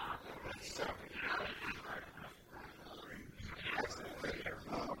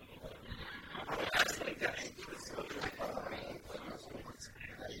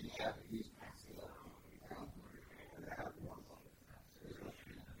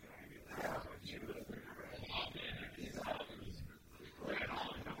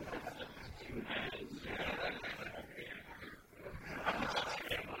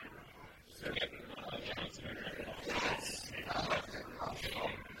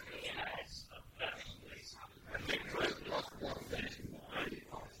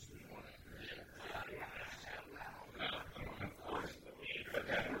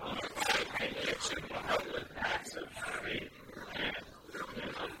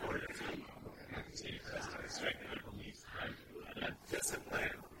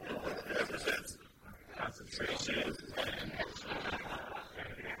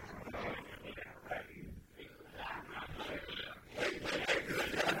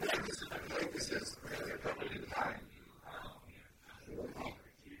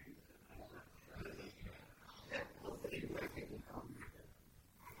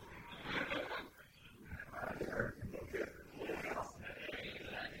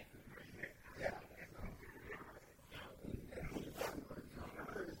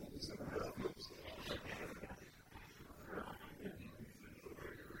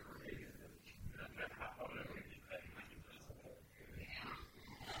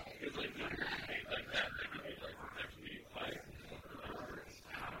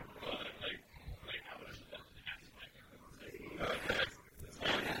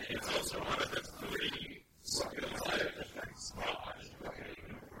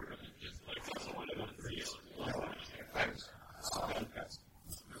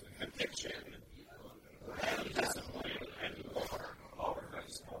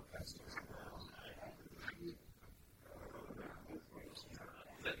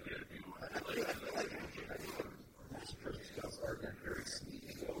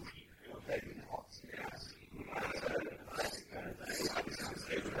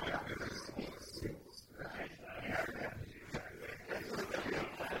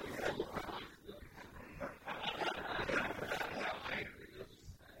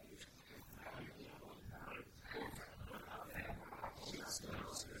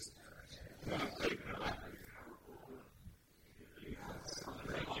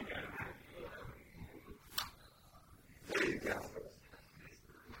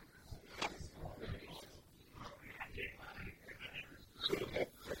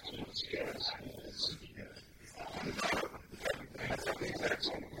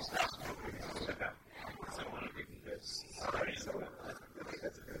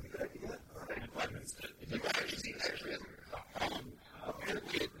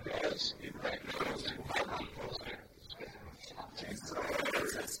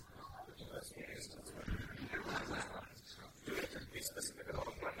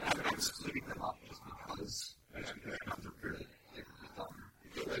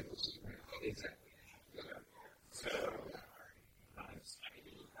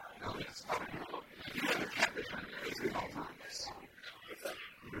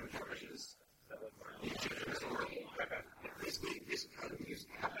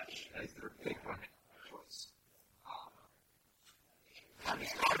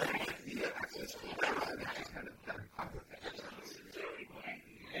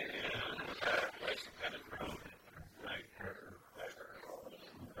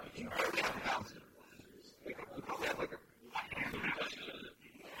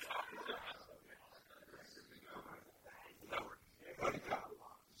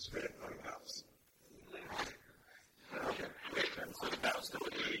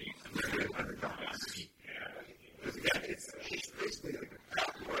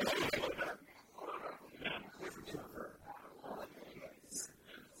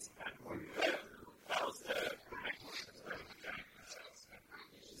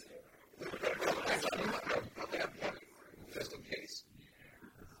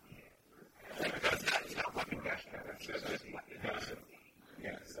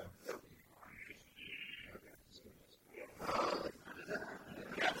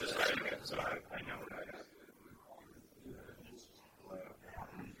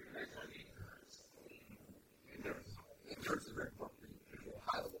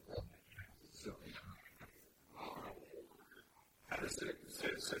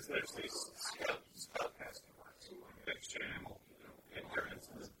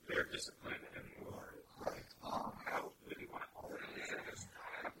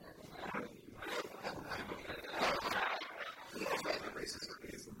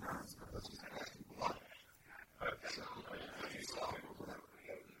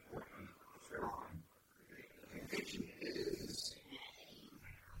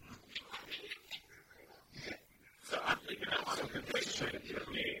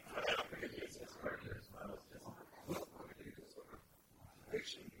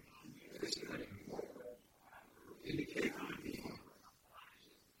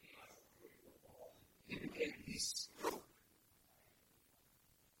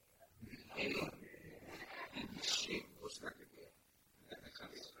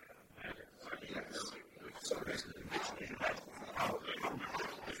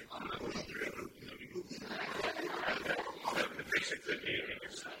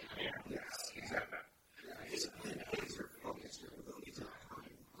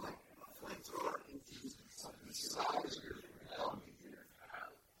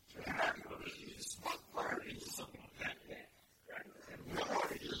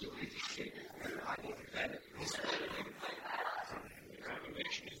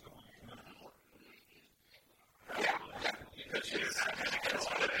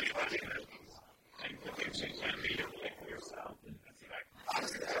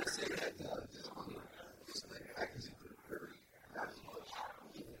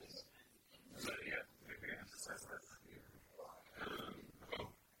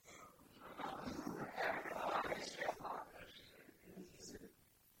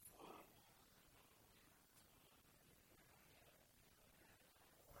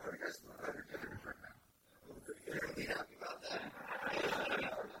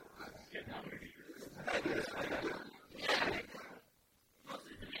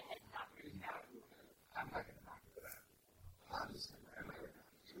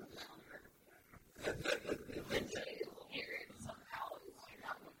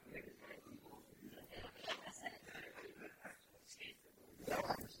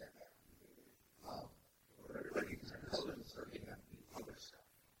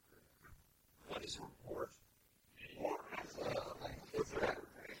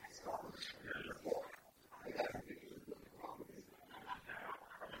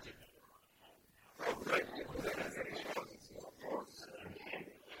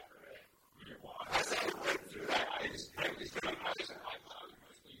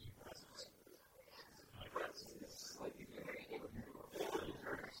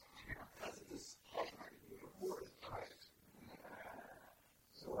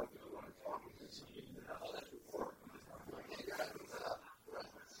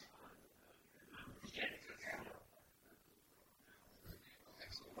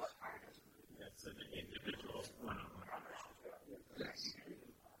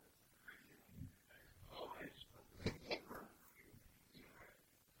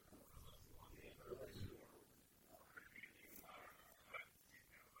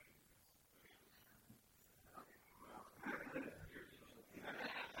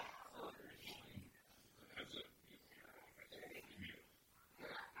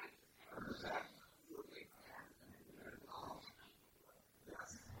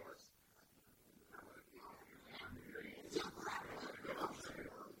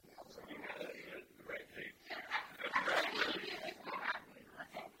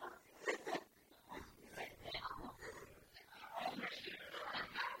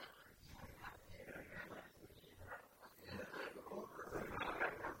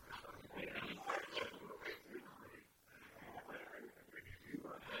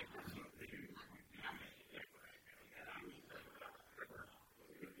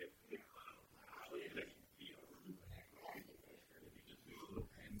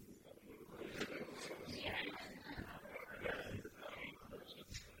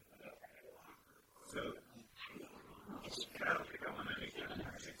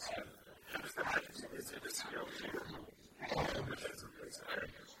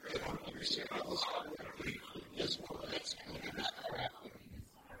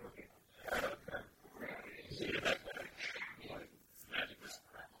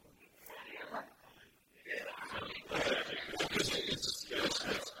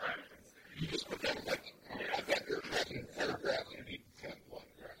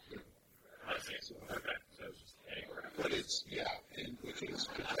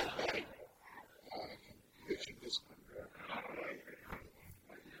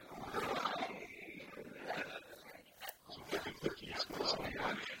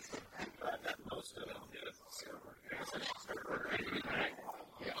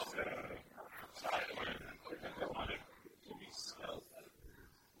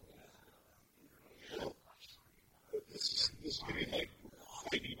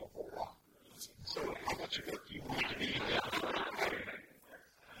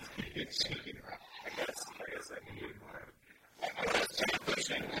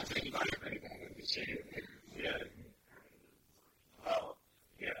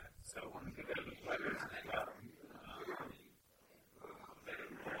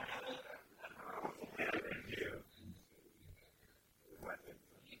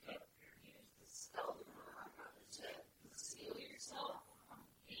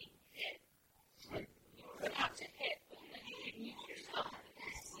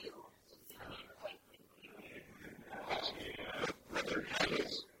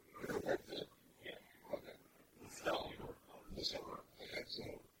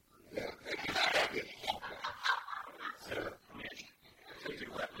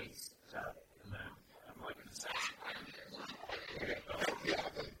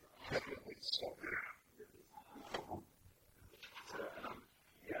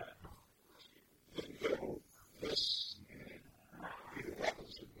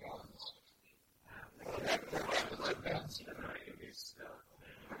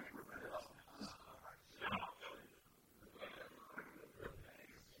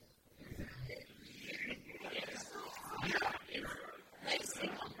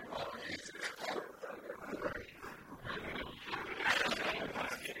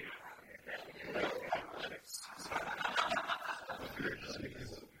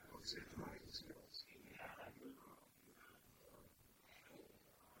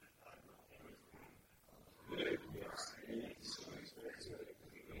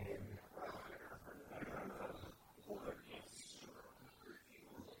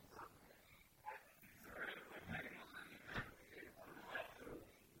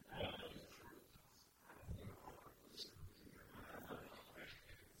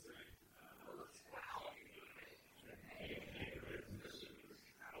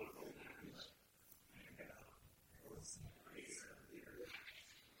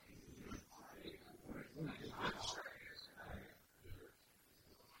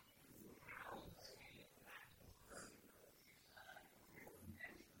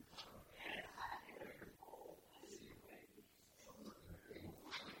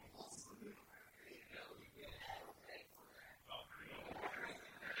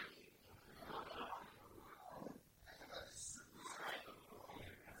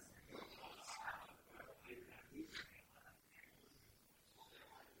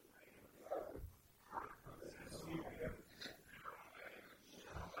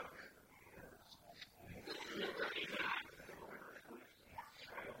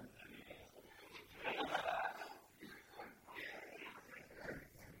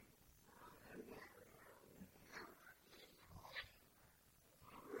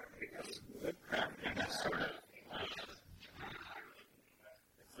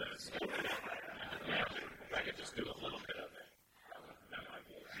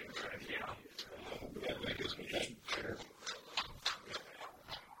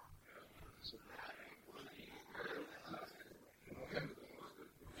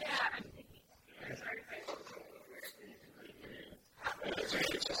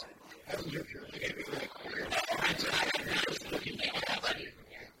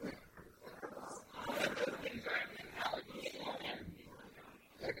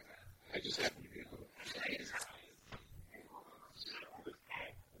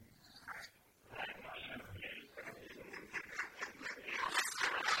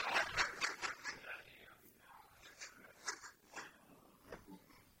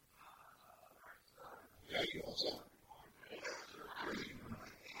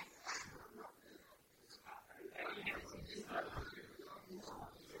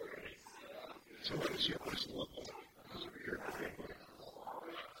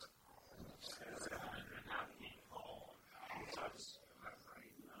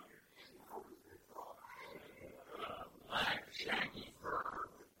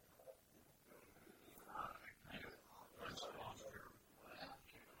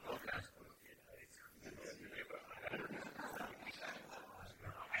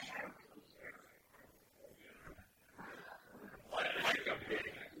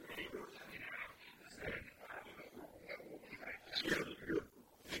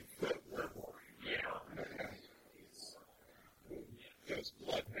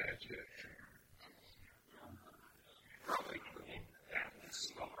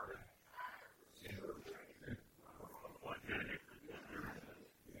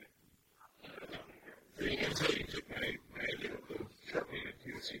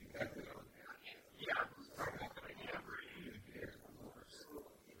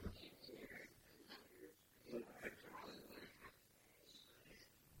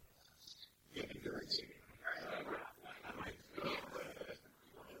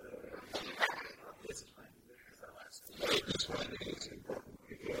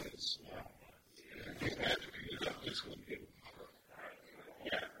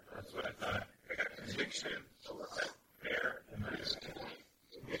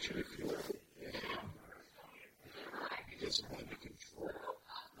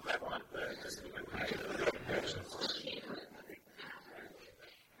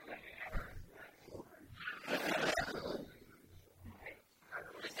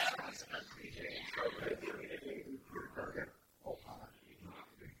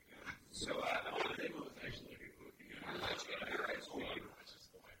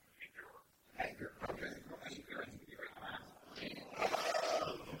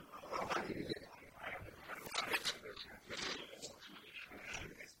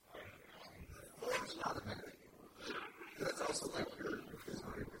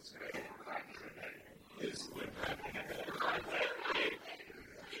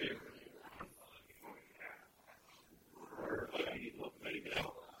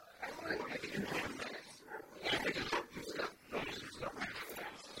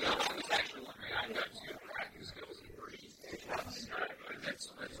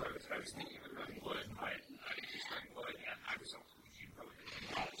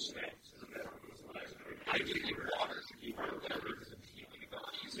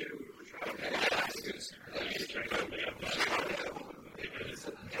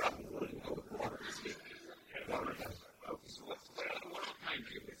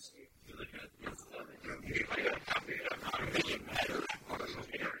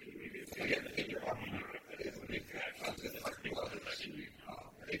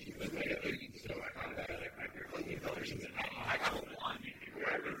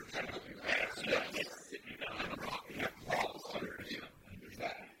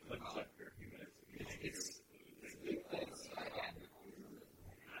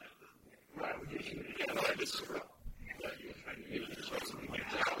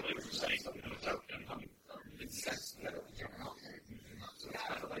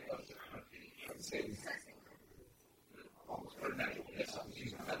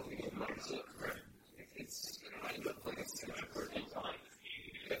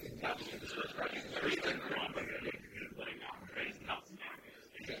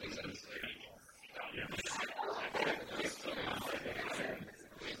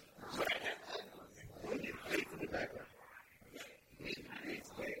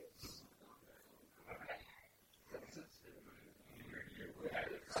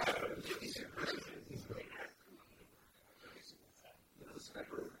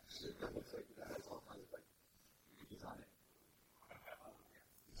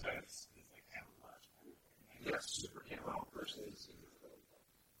Super camo versus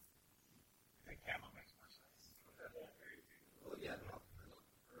I think camo makes more sense. well, yeah,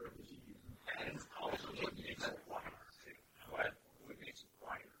 And also what makes it wider too. What makes it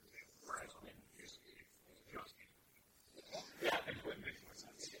wider too. Whereas when you use just yeah, I think what makes more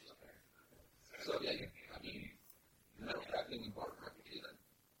sense. So yeah, I mean, metal crafting and bar crafting even.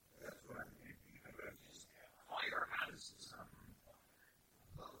 That's what I'm thinking. Fire has some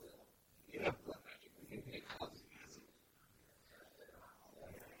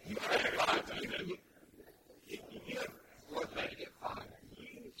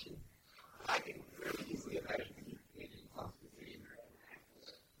I can really easily imagine you making constantly.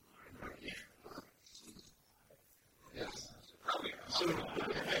 Yes. probably sooner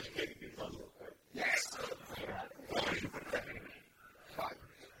than educating people. Yes. Five.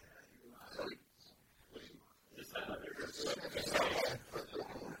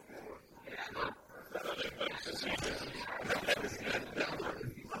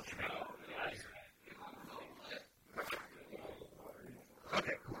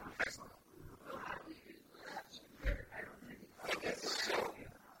 Okay, cool. Excellent.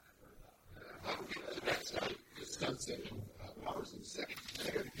 Sensation, powers and second.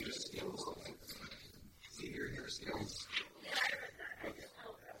 Your skills, senior hair skills.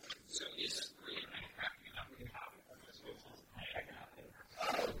 So is really crafting enough to have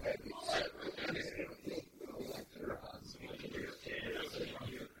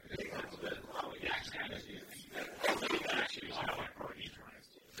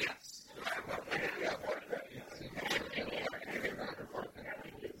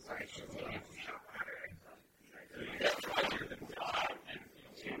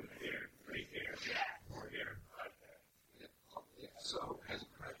So, as a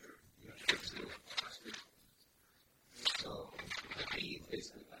crafter, you have to skill. So, the key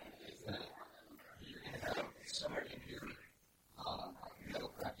basically is that you're going to have somewhere in here,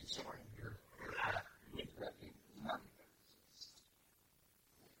 metal crafting somewhere in here, wood crafting, not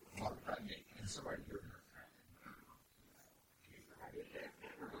water crafting, and somewhere in here.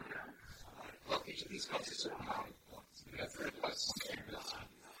 Well, each of these costs a certain amount of points. You have 30 plus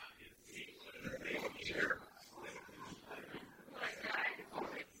here.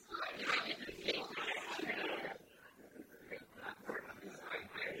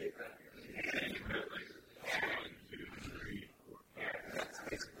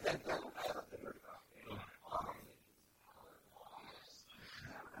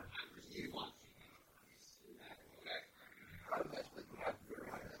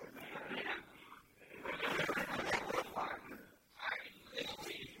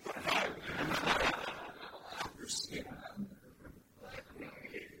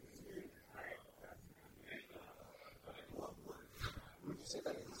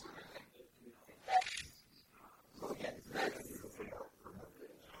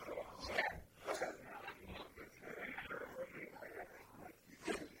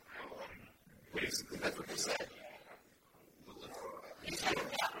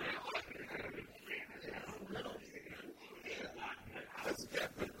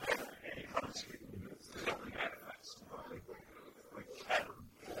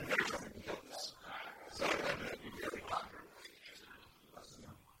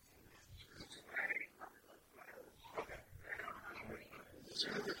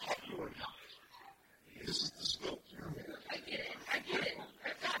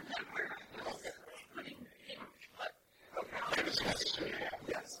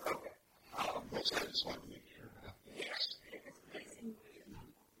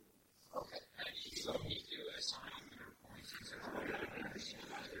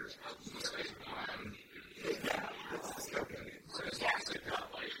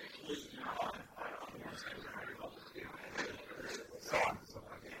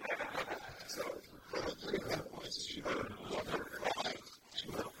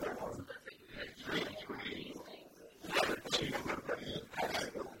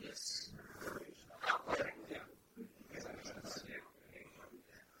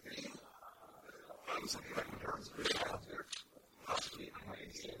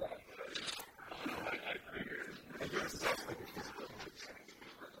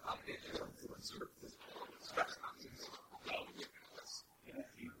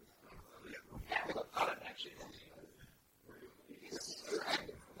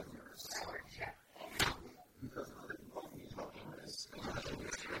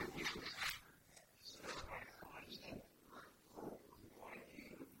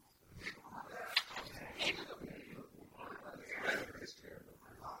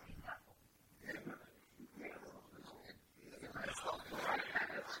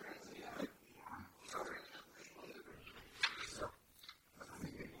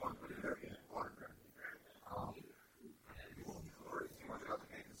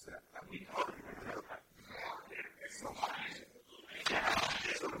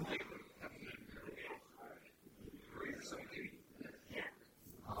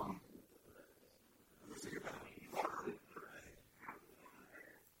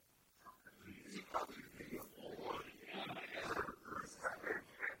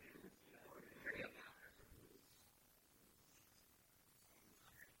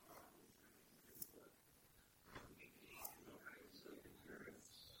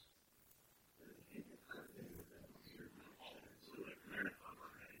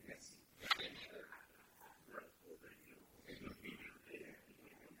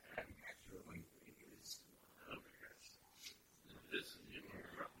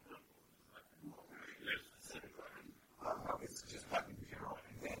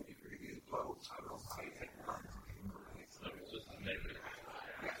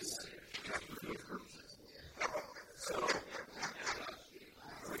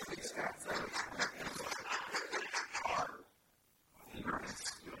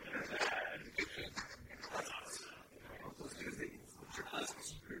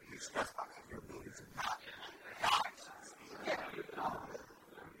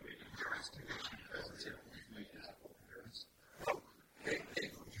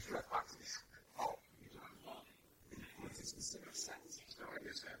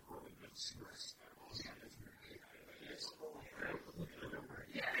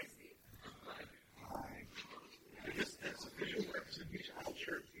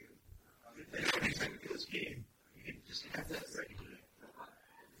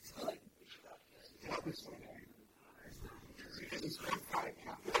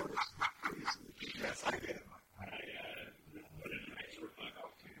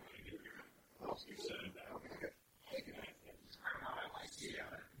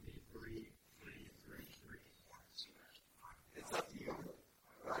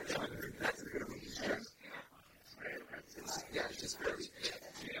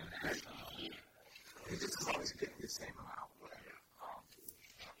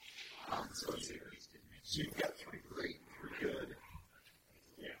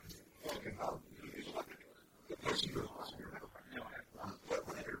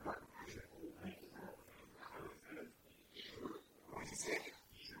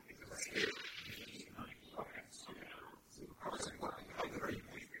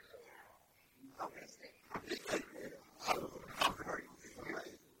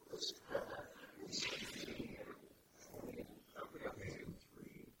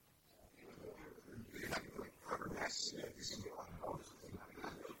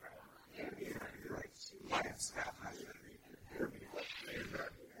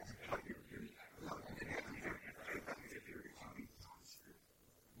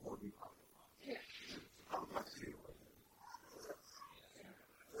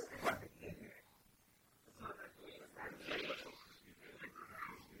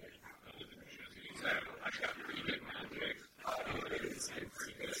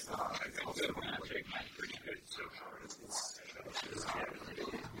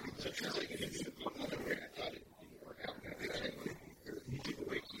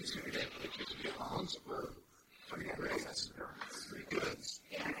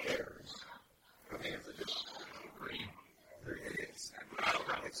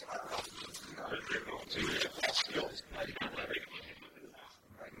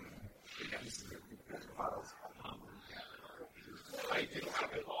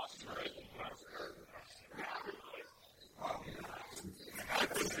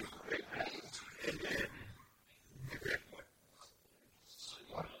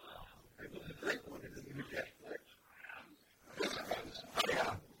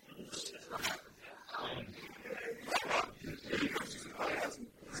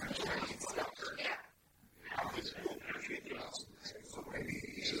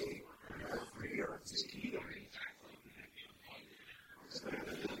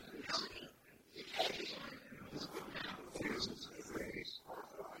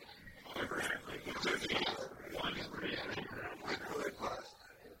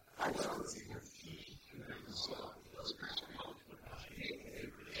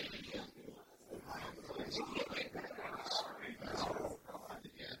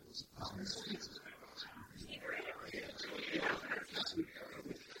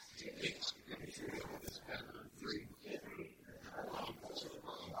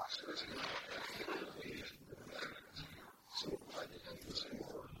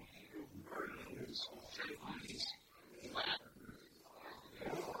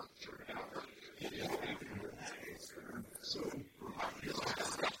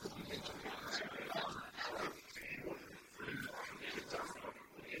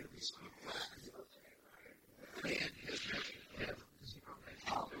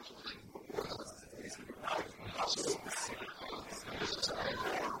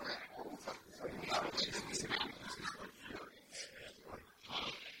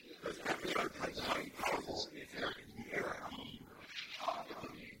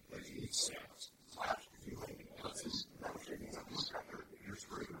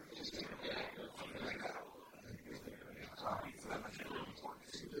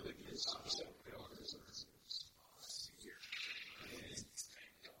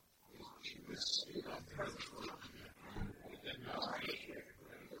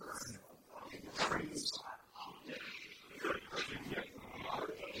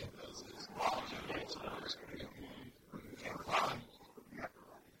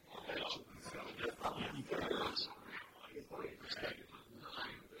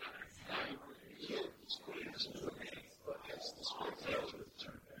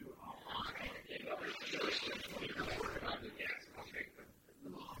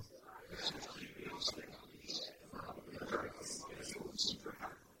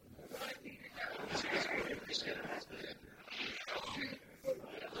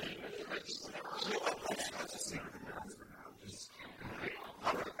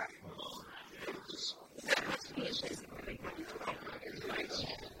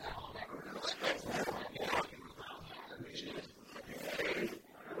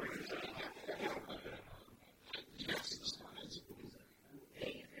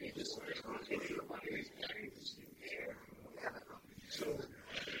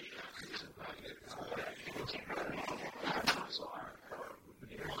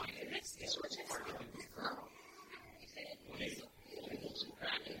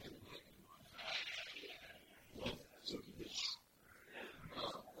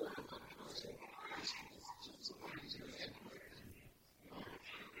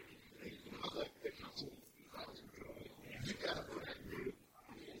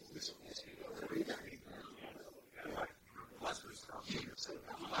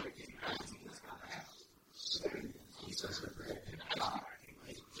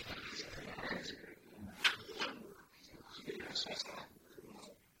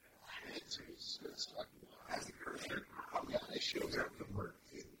 shows up from work.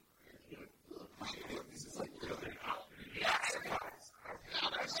 This is like really out.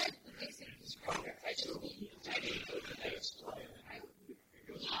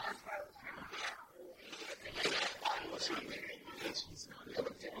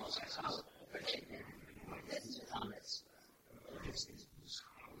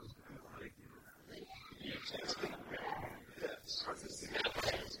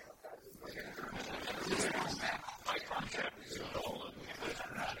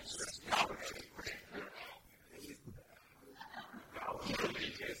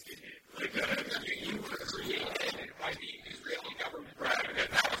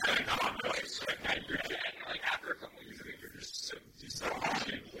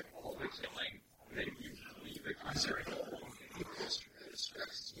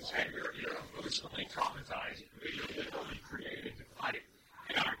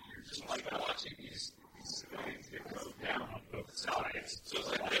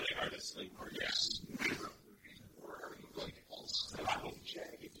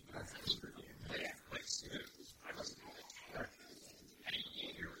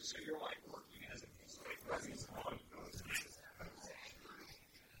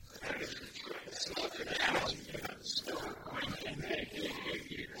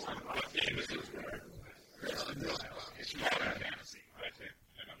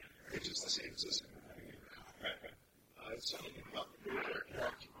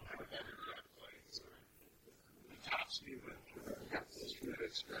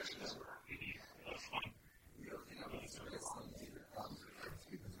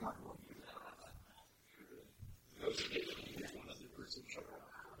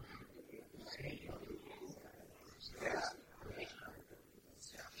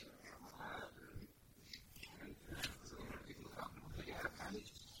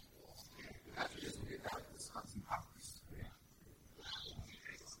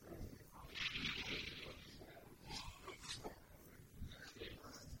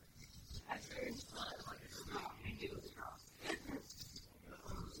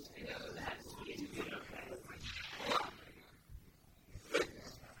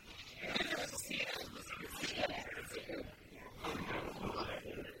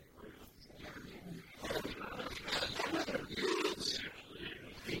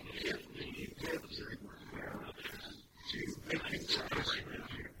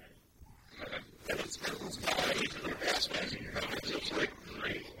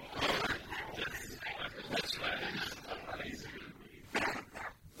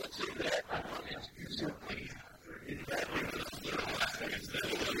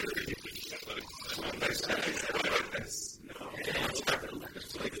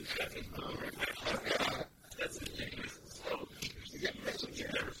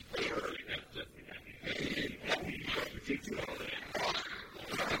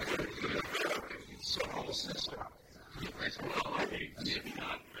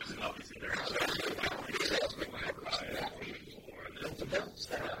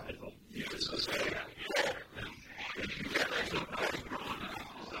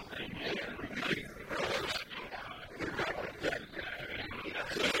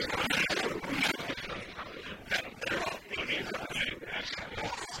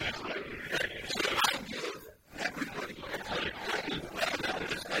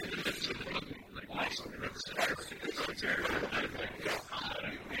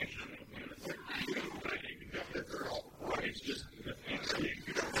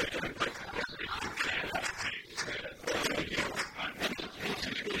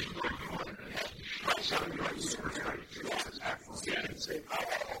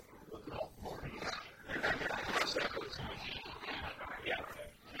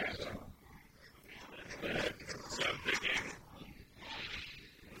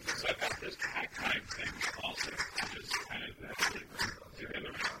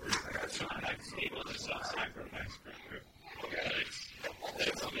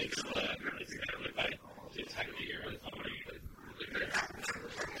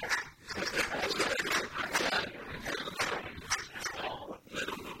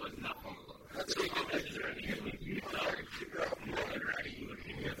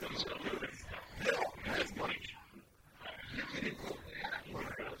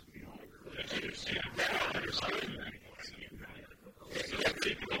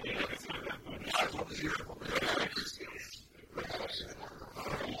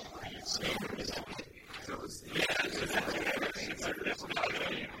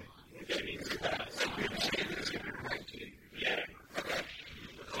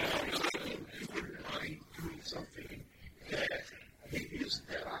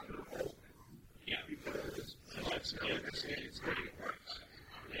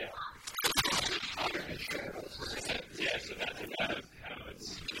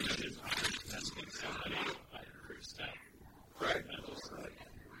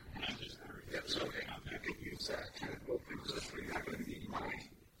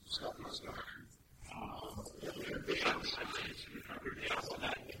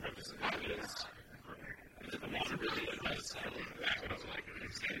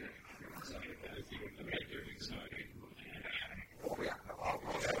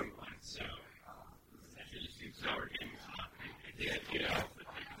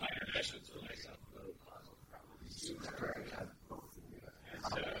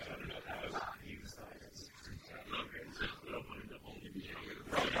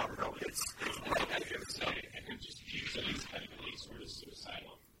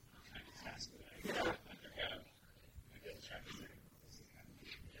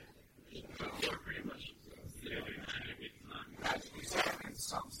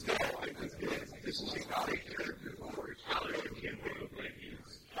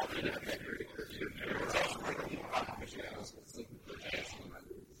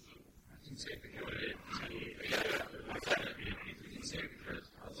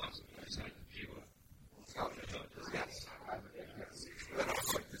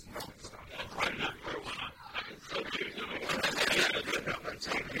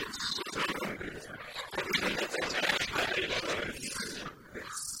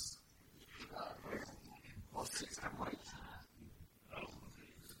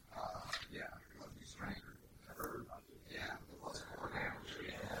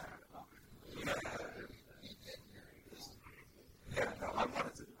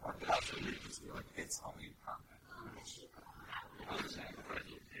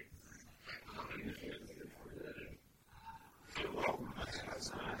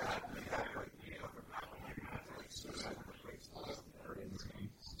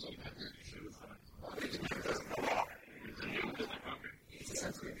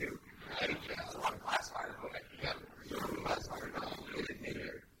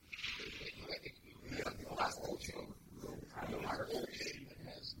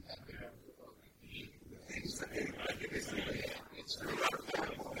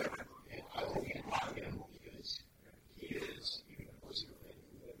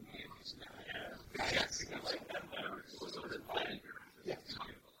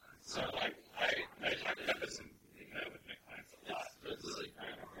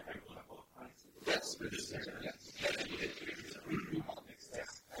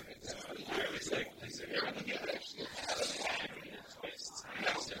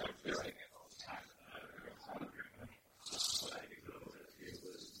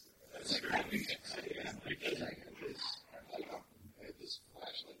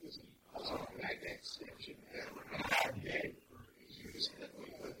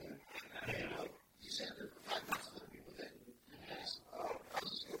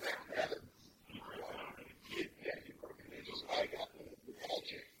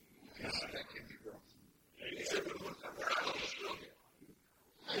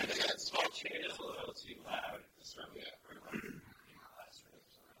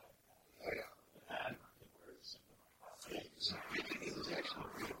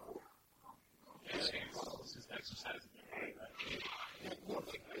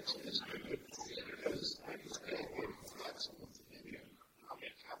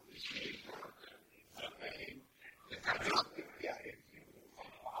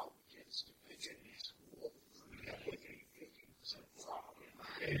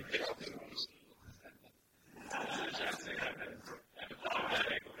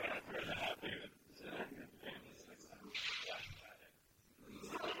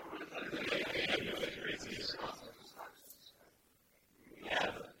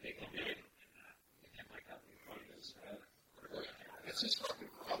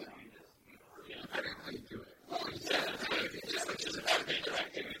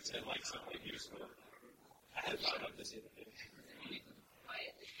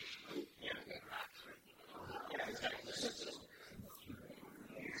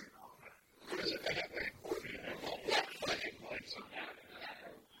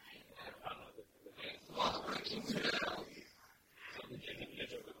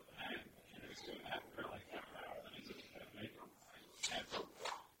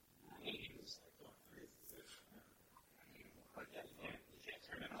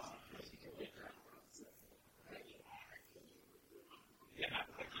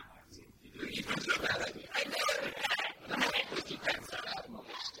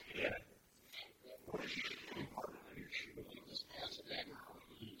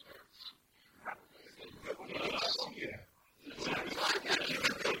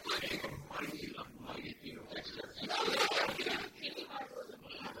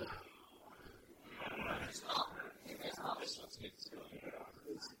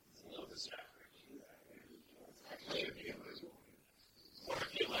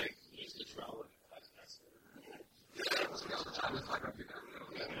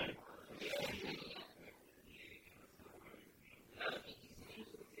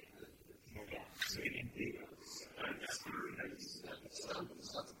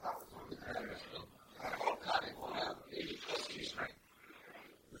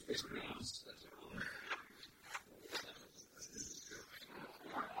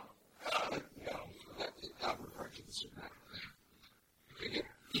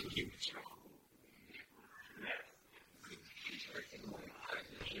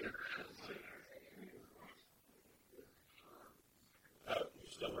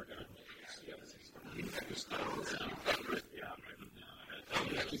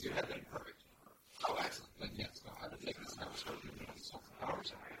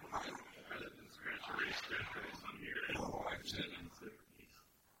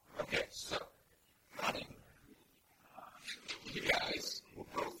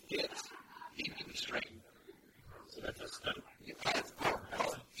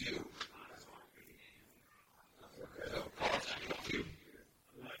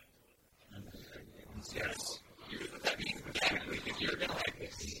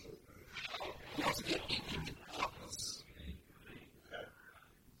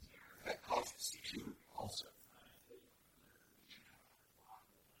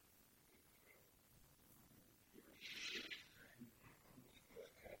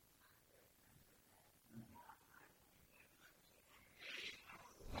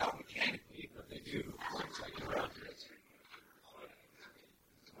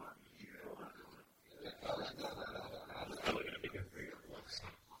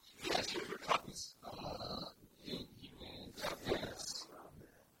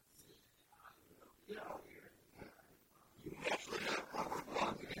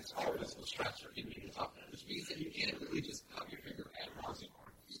 stress or give you the top, which means that you can't really just have your finger and housing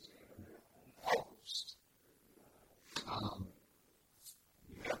almost.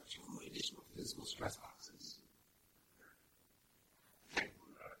 You have two additional physical stress boxes.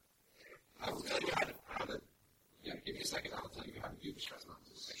 I will tell you how to give me a second, I'll tell you how to do the stress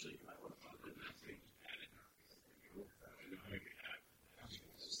boxes. Actually, you might want to find that thing added.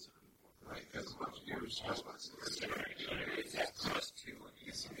 Right, because what you do is stress boxes. It's stress two, and you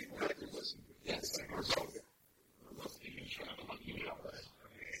can see people that do listen. Yes,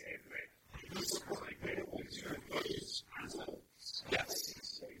 result. Yes.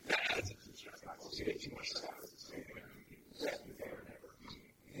 That adds it to the stress boxes. You get too much stress.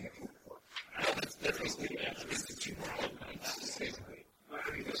 That's basically the answer. It's the two more elements. That's basically.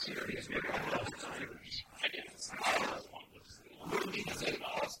 The series with all those figures. Because it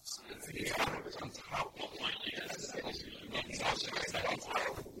costs. It's how politely it is. It's also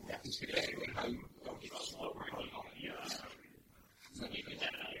how you don't trust what we're going on. So you can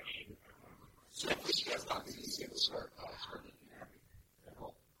so for stress boxes, you can start.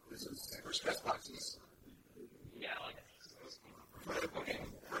 This is for stress boxes. Yeah, like okay,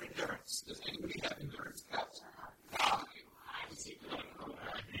 for endurance. Does anybody have endurance caps?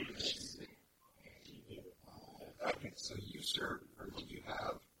 Okay, so you serve, or do you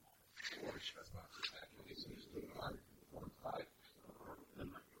have 4 stress boxes actually? So you just put 4 and 5.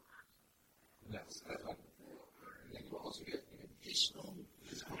 Yes, that's fine. And then you will also get an additional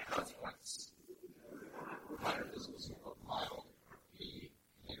physical consequence. Minor physical, so mild,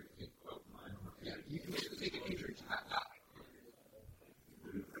 yeah, you can basically take an injury to not die.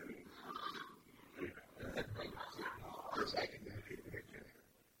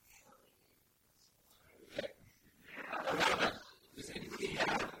 Does anybody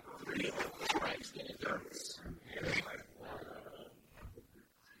have 3 or 4 ranks in endurance?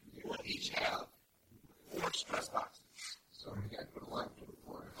 You will each have 4 stress boxes. So again, put 1, 2,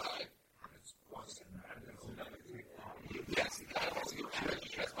 4, and 5. It's 1, 7, 9, yes, you can also get 2 extra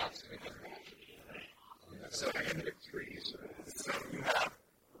stress boxes. So I can get 3. So you have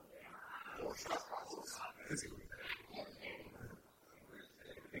 4 stress boxes. Physically.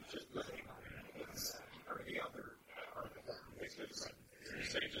 Or the other.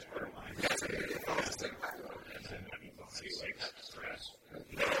 So you just put a line. Yes, I can get all the same back. And then when you don't see like stress.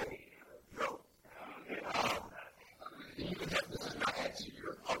 No. You can have this not add to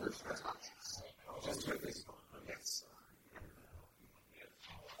your other stress boxes. Just to this. Yes.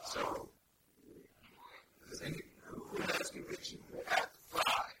 So, who has conviction at 5?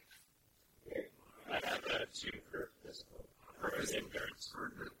 I have that 2 for physical. For endurance. For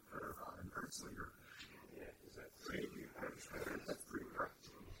endurance leader. Yeah, is that 3? That's 3, correct.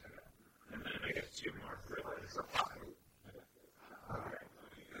 And then I get 2 more for this. So 5.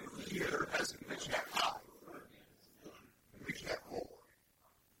 Here has conviction at 5. Conviction at 4.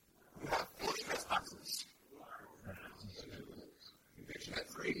 You have 4 stress boxes. Conviction at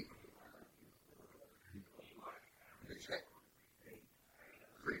 3. Conviction at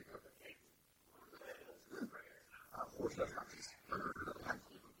 3. 4 stress boxes.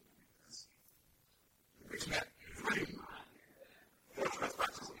 Conviction at 3. 4 stress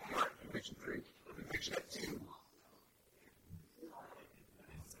boxes. Conviction 3. Conviction at 2.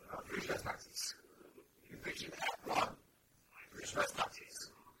 3 stress boxes. Conviction at 1. 3 stress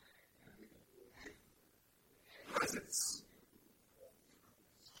boxes. Presence.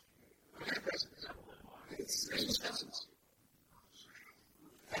 Okay, presence. It's presence.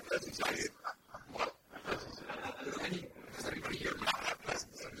 At presence, what? Does anybody here not have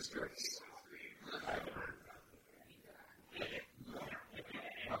presence? I'm just curious. I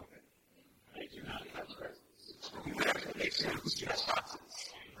do not have presence. You have to make some stress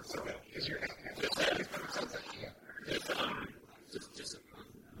boxes. So, because you're just a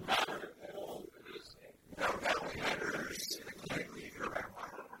matter at all. No, that only matters clinically if you're around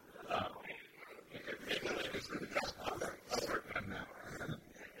one. Regulators for the trust box. I'll work on that.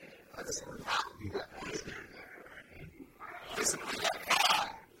 I just want to do that. Listen, we got 5.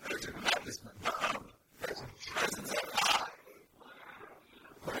 There's not this one. There's a presence at 5.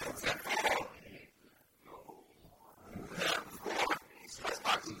 Presence at 4. We have 4 stress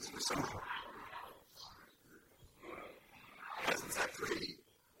boxes for social. Presence at 3.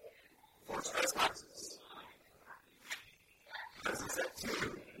 4 stress boxes. Presence at 2.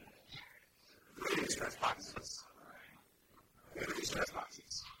 3 stress boxes. 3 stress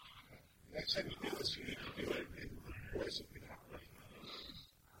boxes. Next time you do this, you need to do it in voice of the company.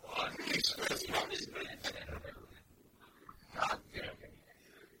 1 stress boxes. God damn it.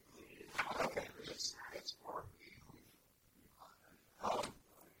 Okay, that's 4.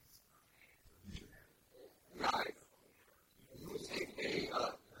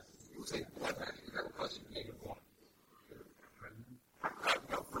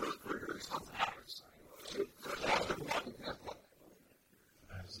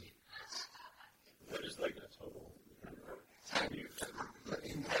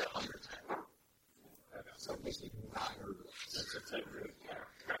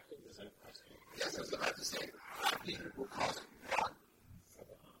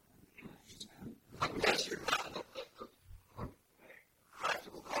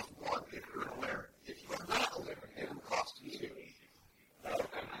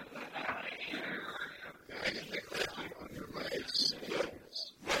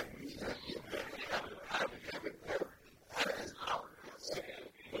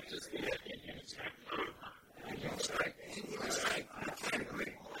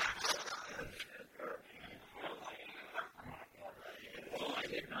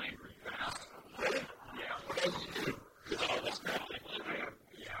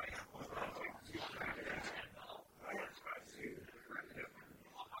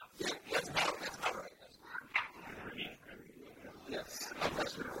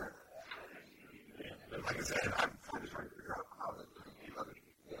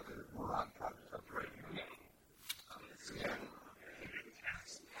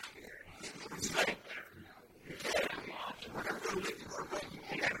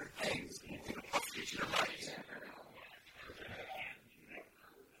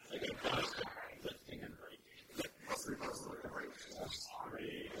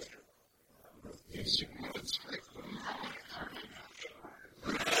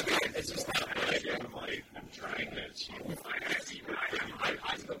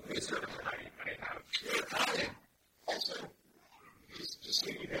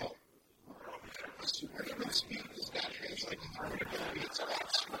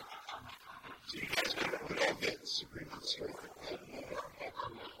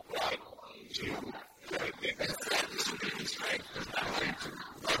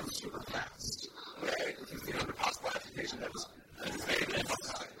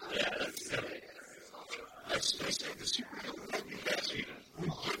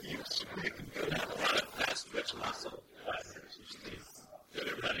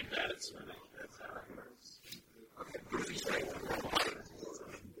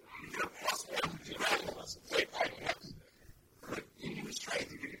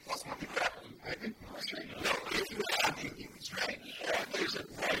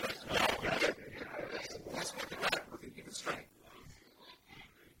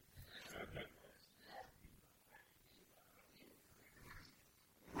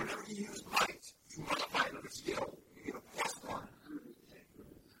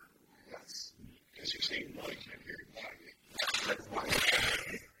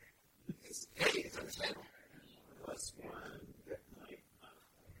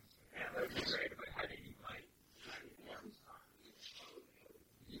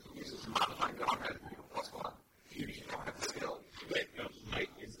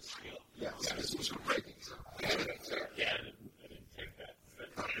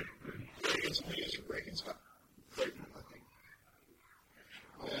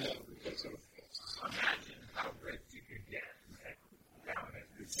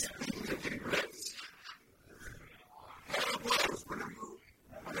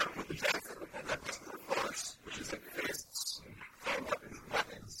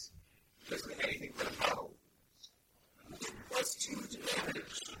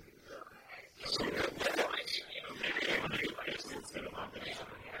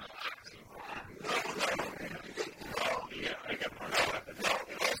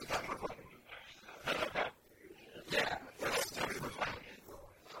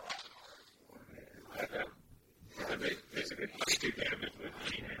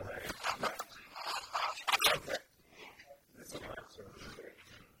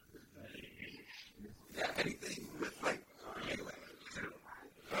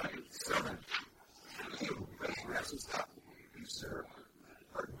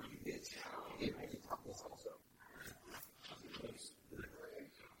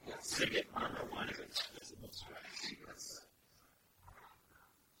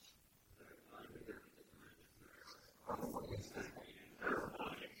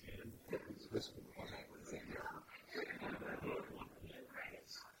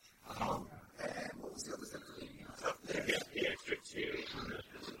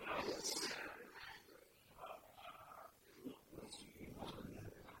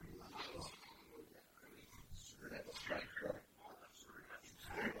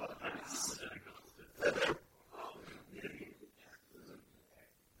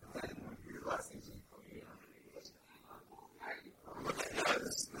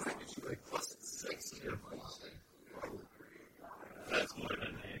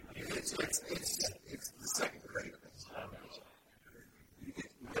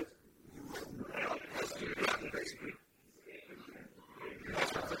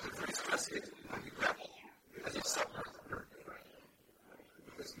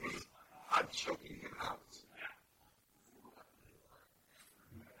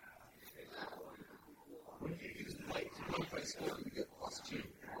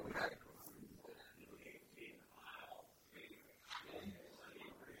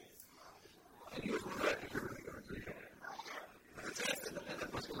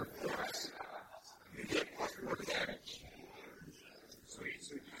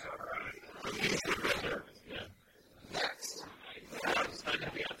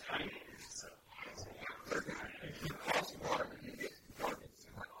 They're going to cost water and you get targets.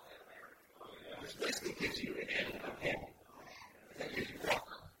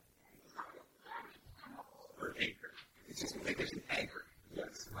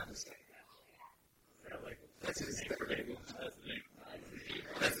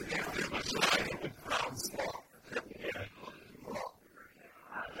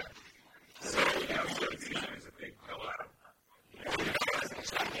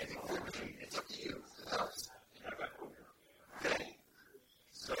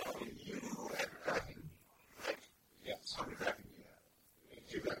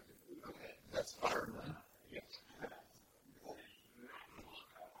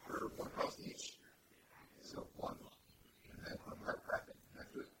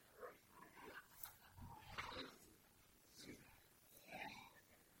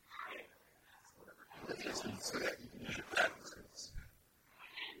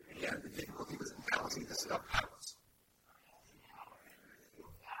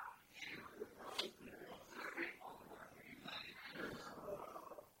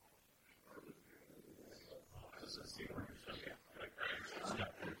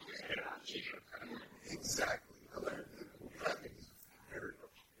 Exactly.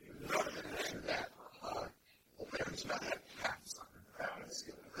 Rather than that, Atlanta not have caps on their balance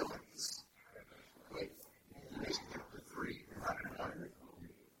capabilities. Like, basically, the three, running one.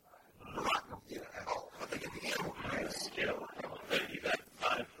 We're not going to get it at all. But they get the animal price.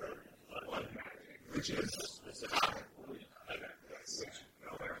 Which is common.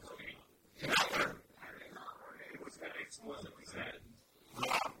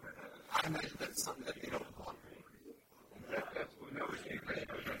 I imagine that's something that they don't want.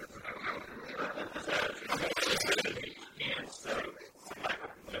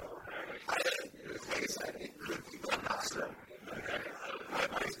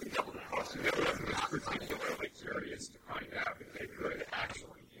 Curious to find out if they could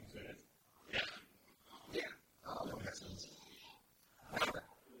actually use it. Yeah. That makes sense.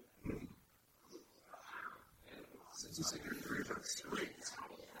 Since you said you're 3 months straight,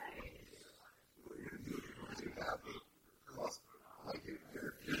 what you're going to do have a cost, like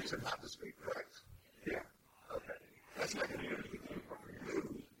you're to not this week, correct? Yeah. Okay. That's not going to be anything for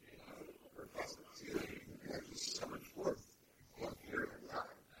you or possibly you can actually so much worth one period of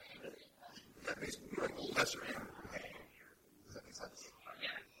time. That makes me like a lesser animal. Does that make sense?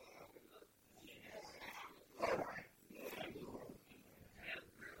 All right.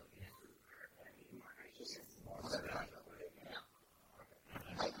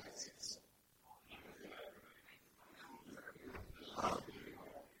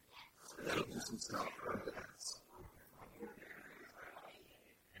 That'll do some stuff for the dance.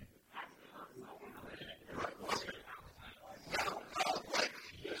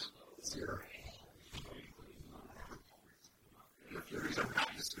 It's your furies are not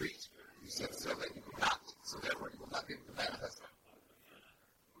in the street. You said so that you will not, so therefore you will not be able to manifest them.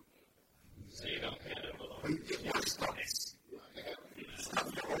 So you don't get it. Well, you get worse thoughts. It's not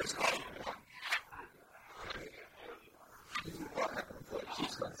the worst thought. What happened for 2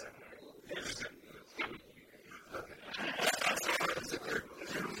 cents? They're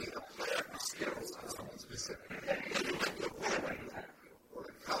really a player of skills on something specific. You might be a whirlwind or a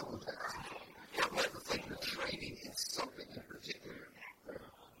contact. Or might think you're training in something in particular.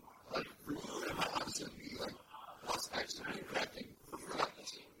 Like for you, it might obviously be like us actually crafting for flight.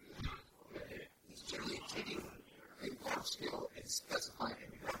 It's generally taking a large skill and specifying it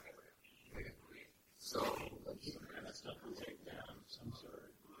in one. So, like, you kind of stuff will take down some sort of.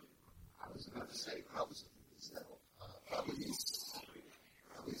 I was about to say probably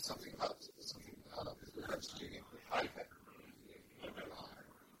something about with regards to being able to fight better.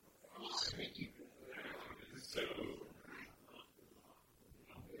 So,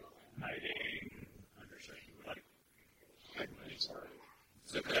 hiding under certain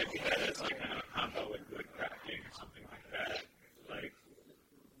so could I do that as like a combo with wood crafting or something like that? Like,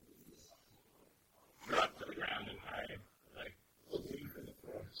 drop to the ground and hide, like, leave in the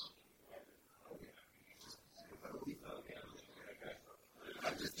forest. I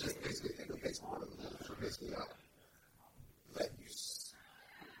just basically think of one of the moves for basically that you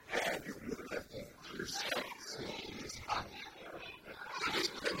add your wood crafting to your stealth, so you just hide. So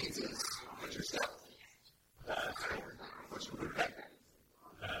basically what that means is, what's your stealth? What's your wood crafting?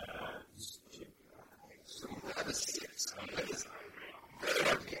 So you have a 6. That is very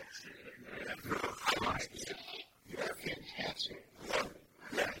hard to get. You have fantastic.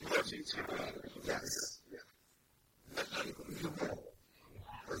 Yeah, you have to. Yes. That's not even a good roll.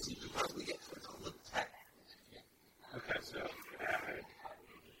 Or you could probably get to a little tech. Okay, so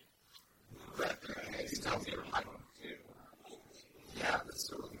But it tells you high one too. Yeah,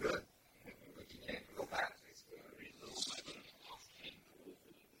 that's really good. But you can't go back.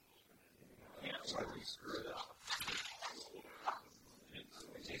 Yeah, so I really screw it up.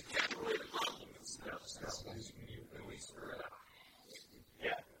 You can't really run with stuff when you really screw it up.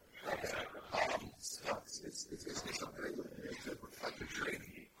 yeah. It's basically something that you could reflect your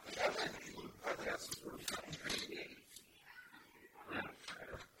training. Podcasts is sort of training.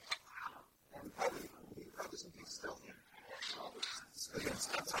 And probably something stealthy. So again,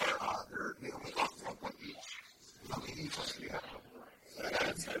 stats are they're only off 1 point each. How many each do you have? So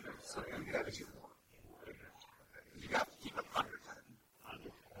that's 7. So you got to keep more. You got to keep it under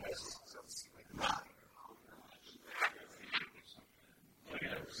 10. So it's like 9.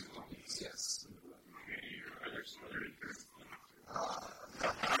 Yes.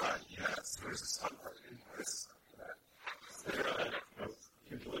 Yes, there's a sub part in this. And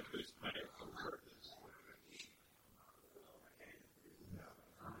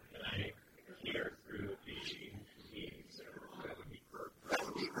I hear through the keys that would be That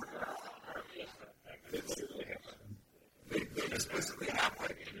would be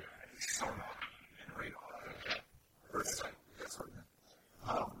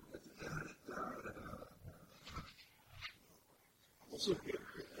also good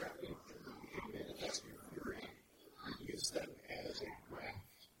for graphing and manifesting theory. You use them as a graph.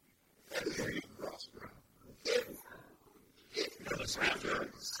 And there you can cross graph. If you know the graph,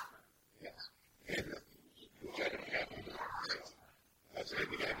 yes. And which I don't have to do. I was saying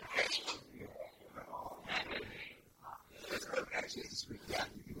the application. That's our actually this week. Yeah,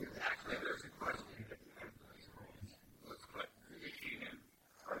 you can do that. There's a question. Let's put the machine in.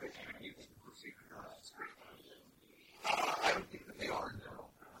 Are they going to use the procedure on the screen? I don't think that they are, no.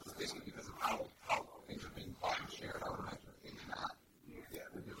 Basically because of how things are being bought and shared, I would imagine that they're not. Yeah,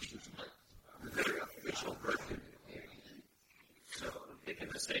 they're just using the very official version. So they can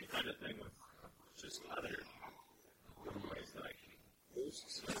the same kind of thing with just other ways like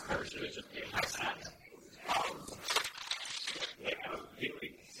boosts. The version is just being hacked. Like how people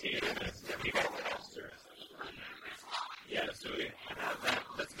see it as you got the monster. Yeah, so we have that.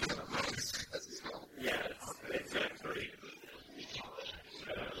 That's kind of nice. That's a skill. Yeah, it's actually.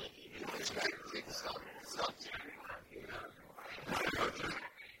 It's got to take the stuff.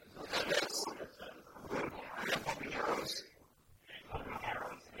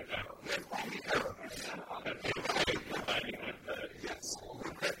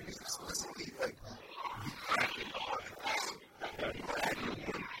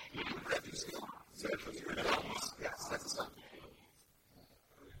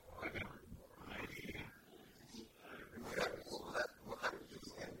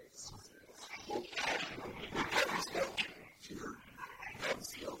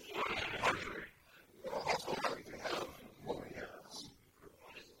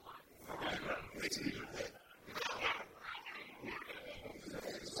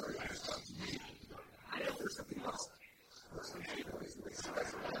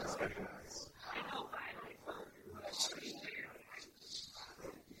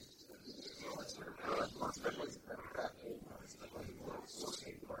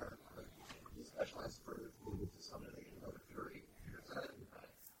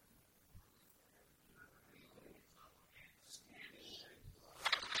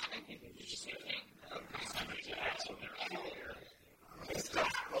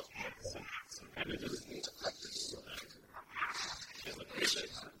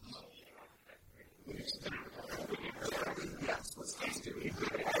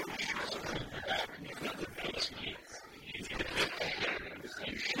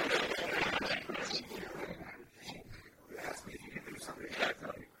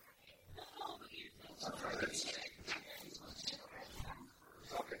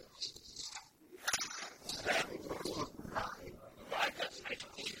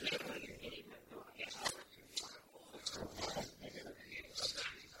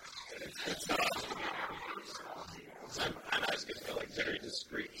 Very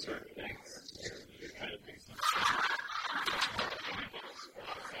discreet certain things. You're kind of based on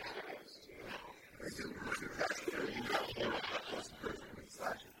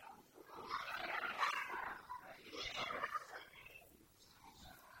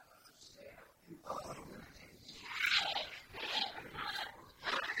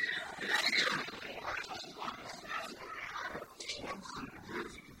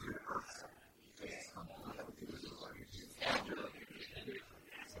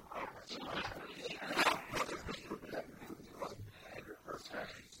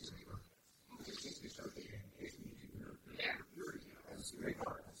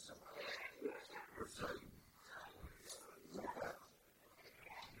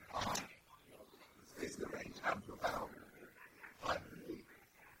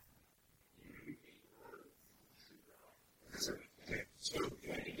So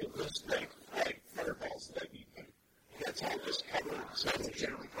you get those like fireballs that you can, that's all just covered. So it's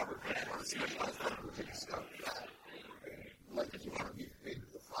generally covered by stuff. Like if you want to be maybe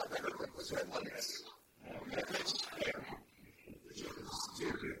the 500 like was red limits. That's fair.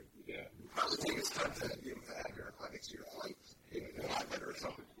 Yeah. Probably take its time to be able to add your athletics to your flight, maybe a 500 or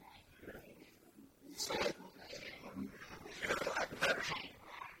something. So like, acrobatics.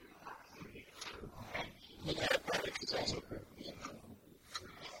 But athletics is also good.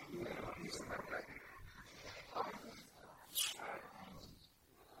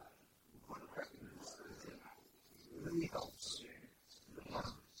 Really helps.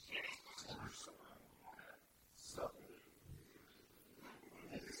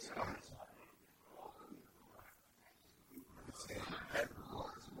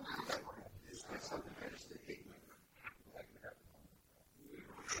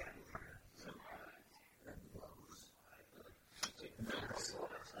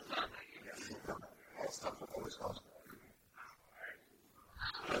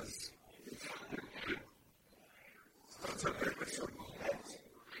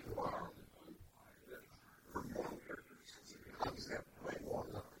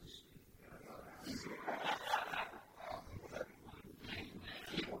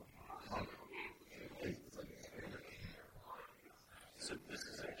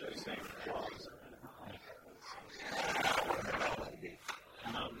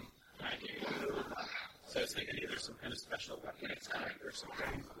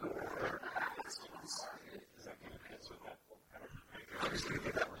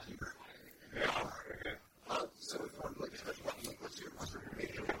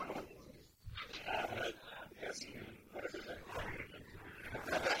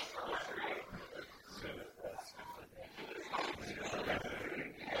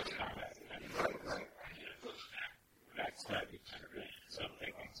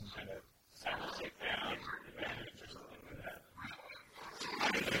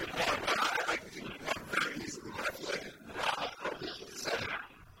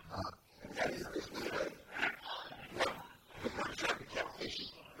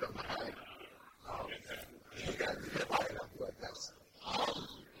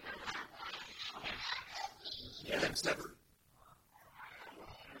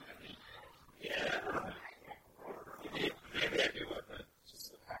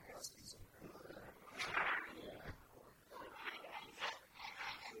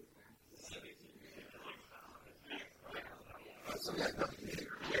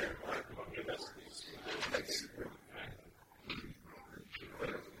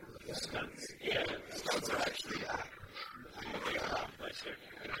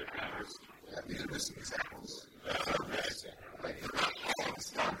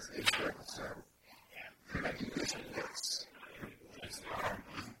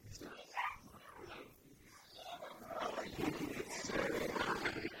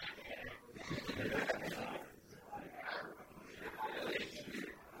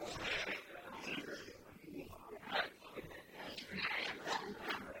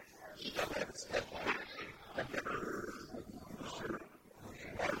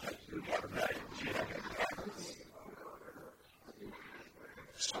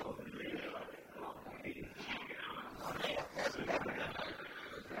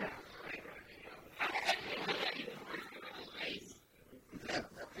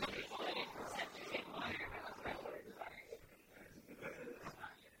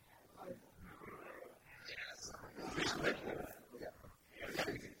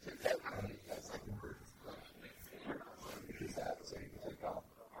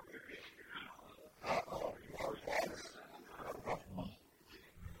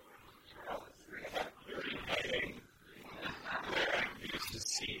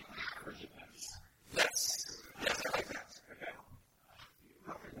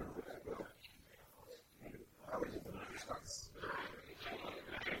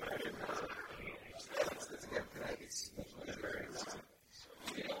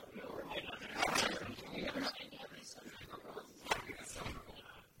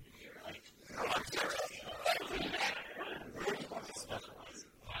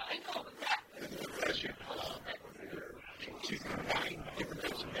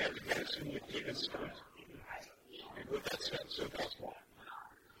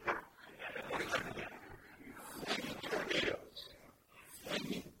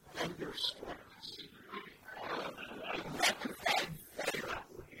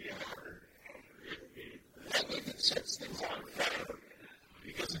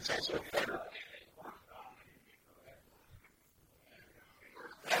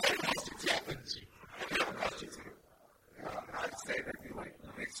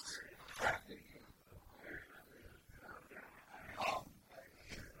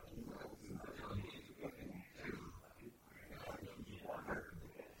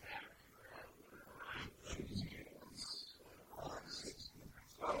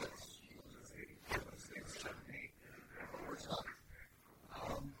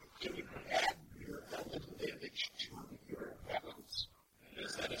 Can you add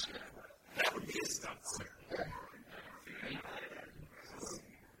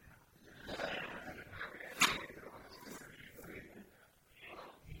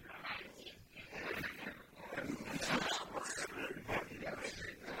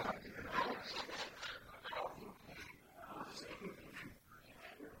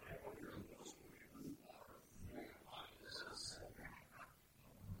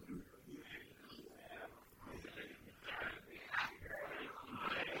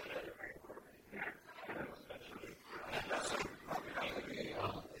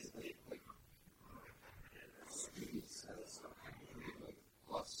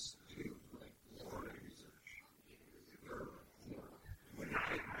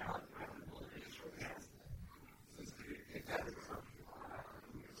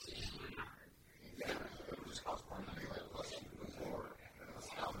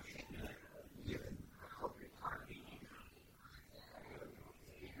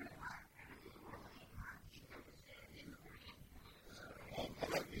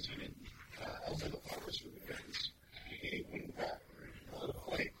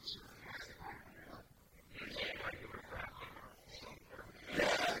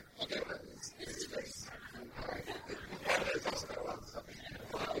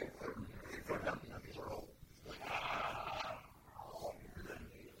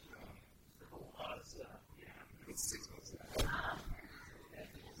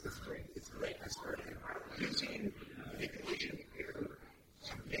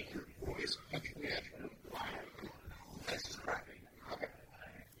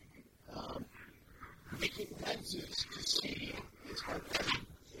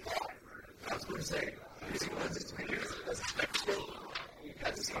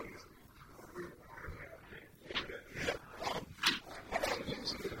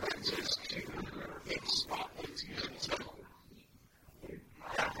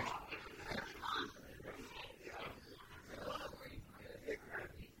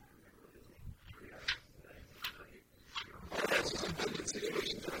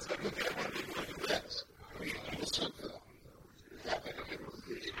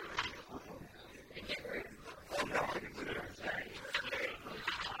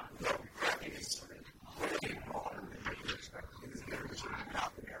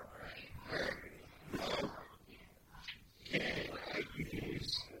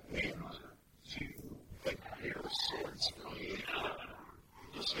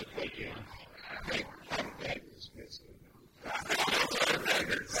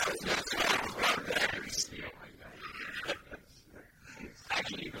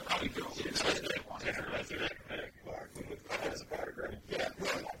Actually, you could probably go to the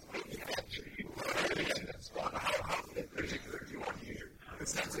particular you want to use. It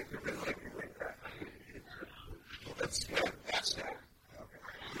sounds like you're really that's that.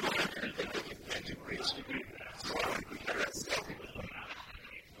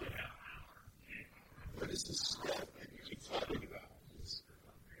 What is the step that you keep talking about?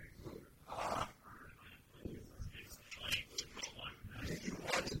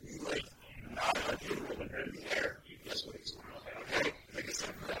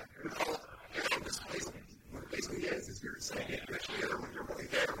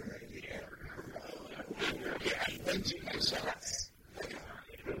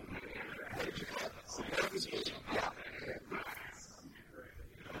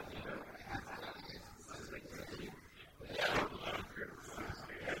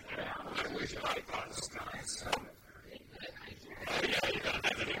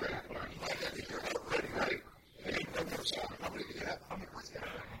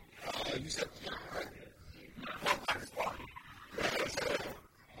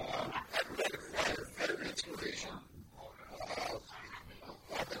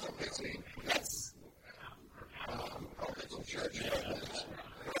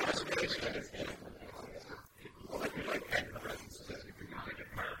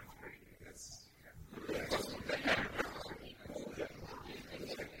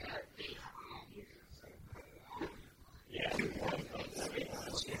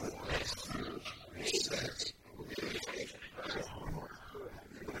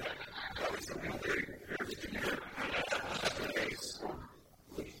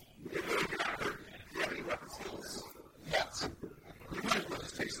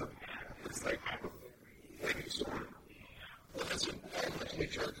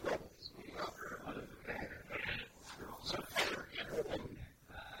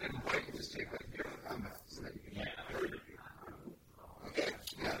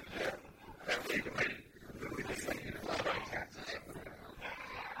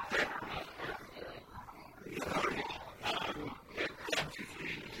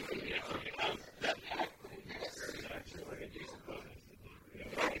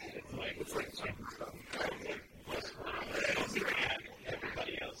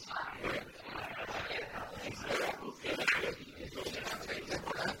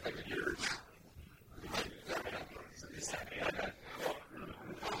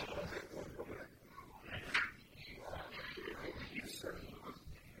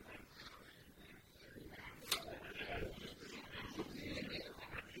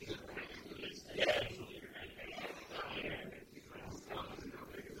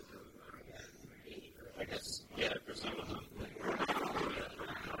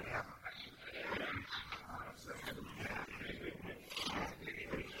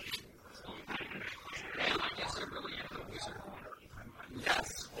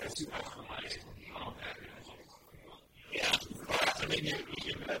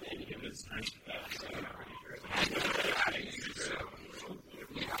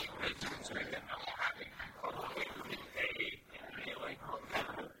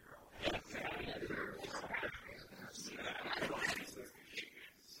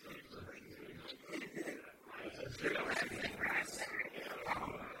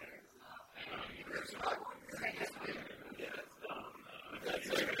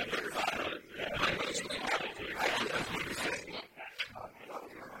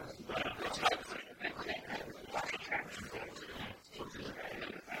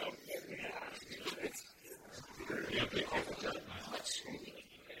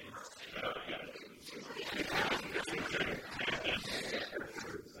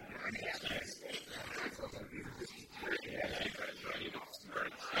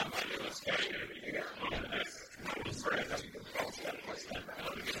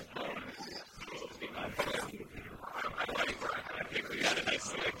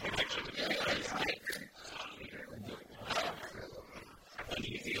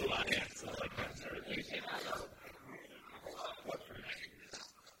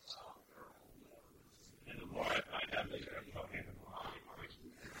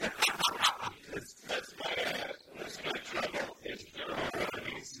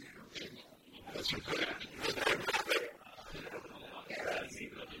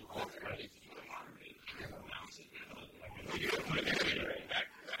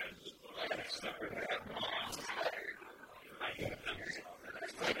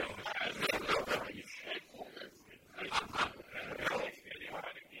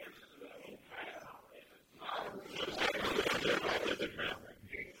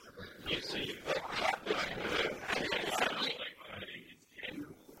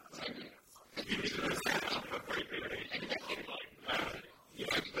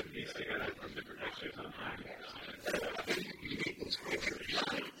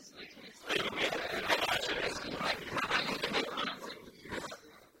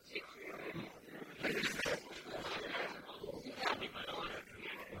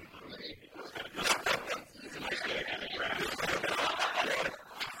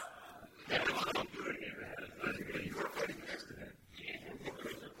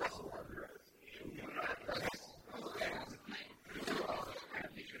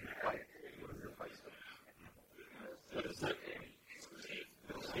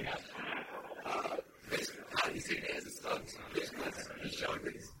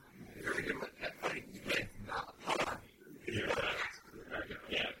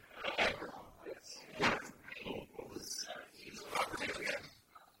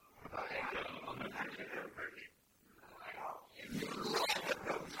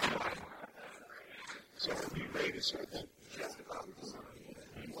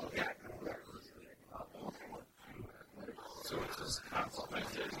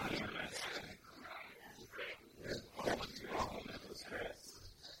 consequences, EMS.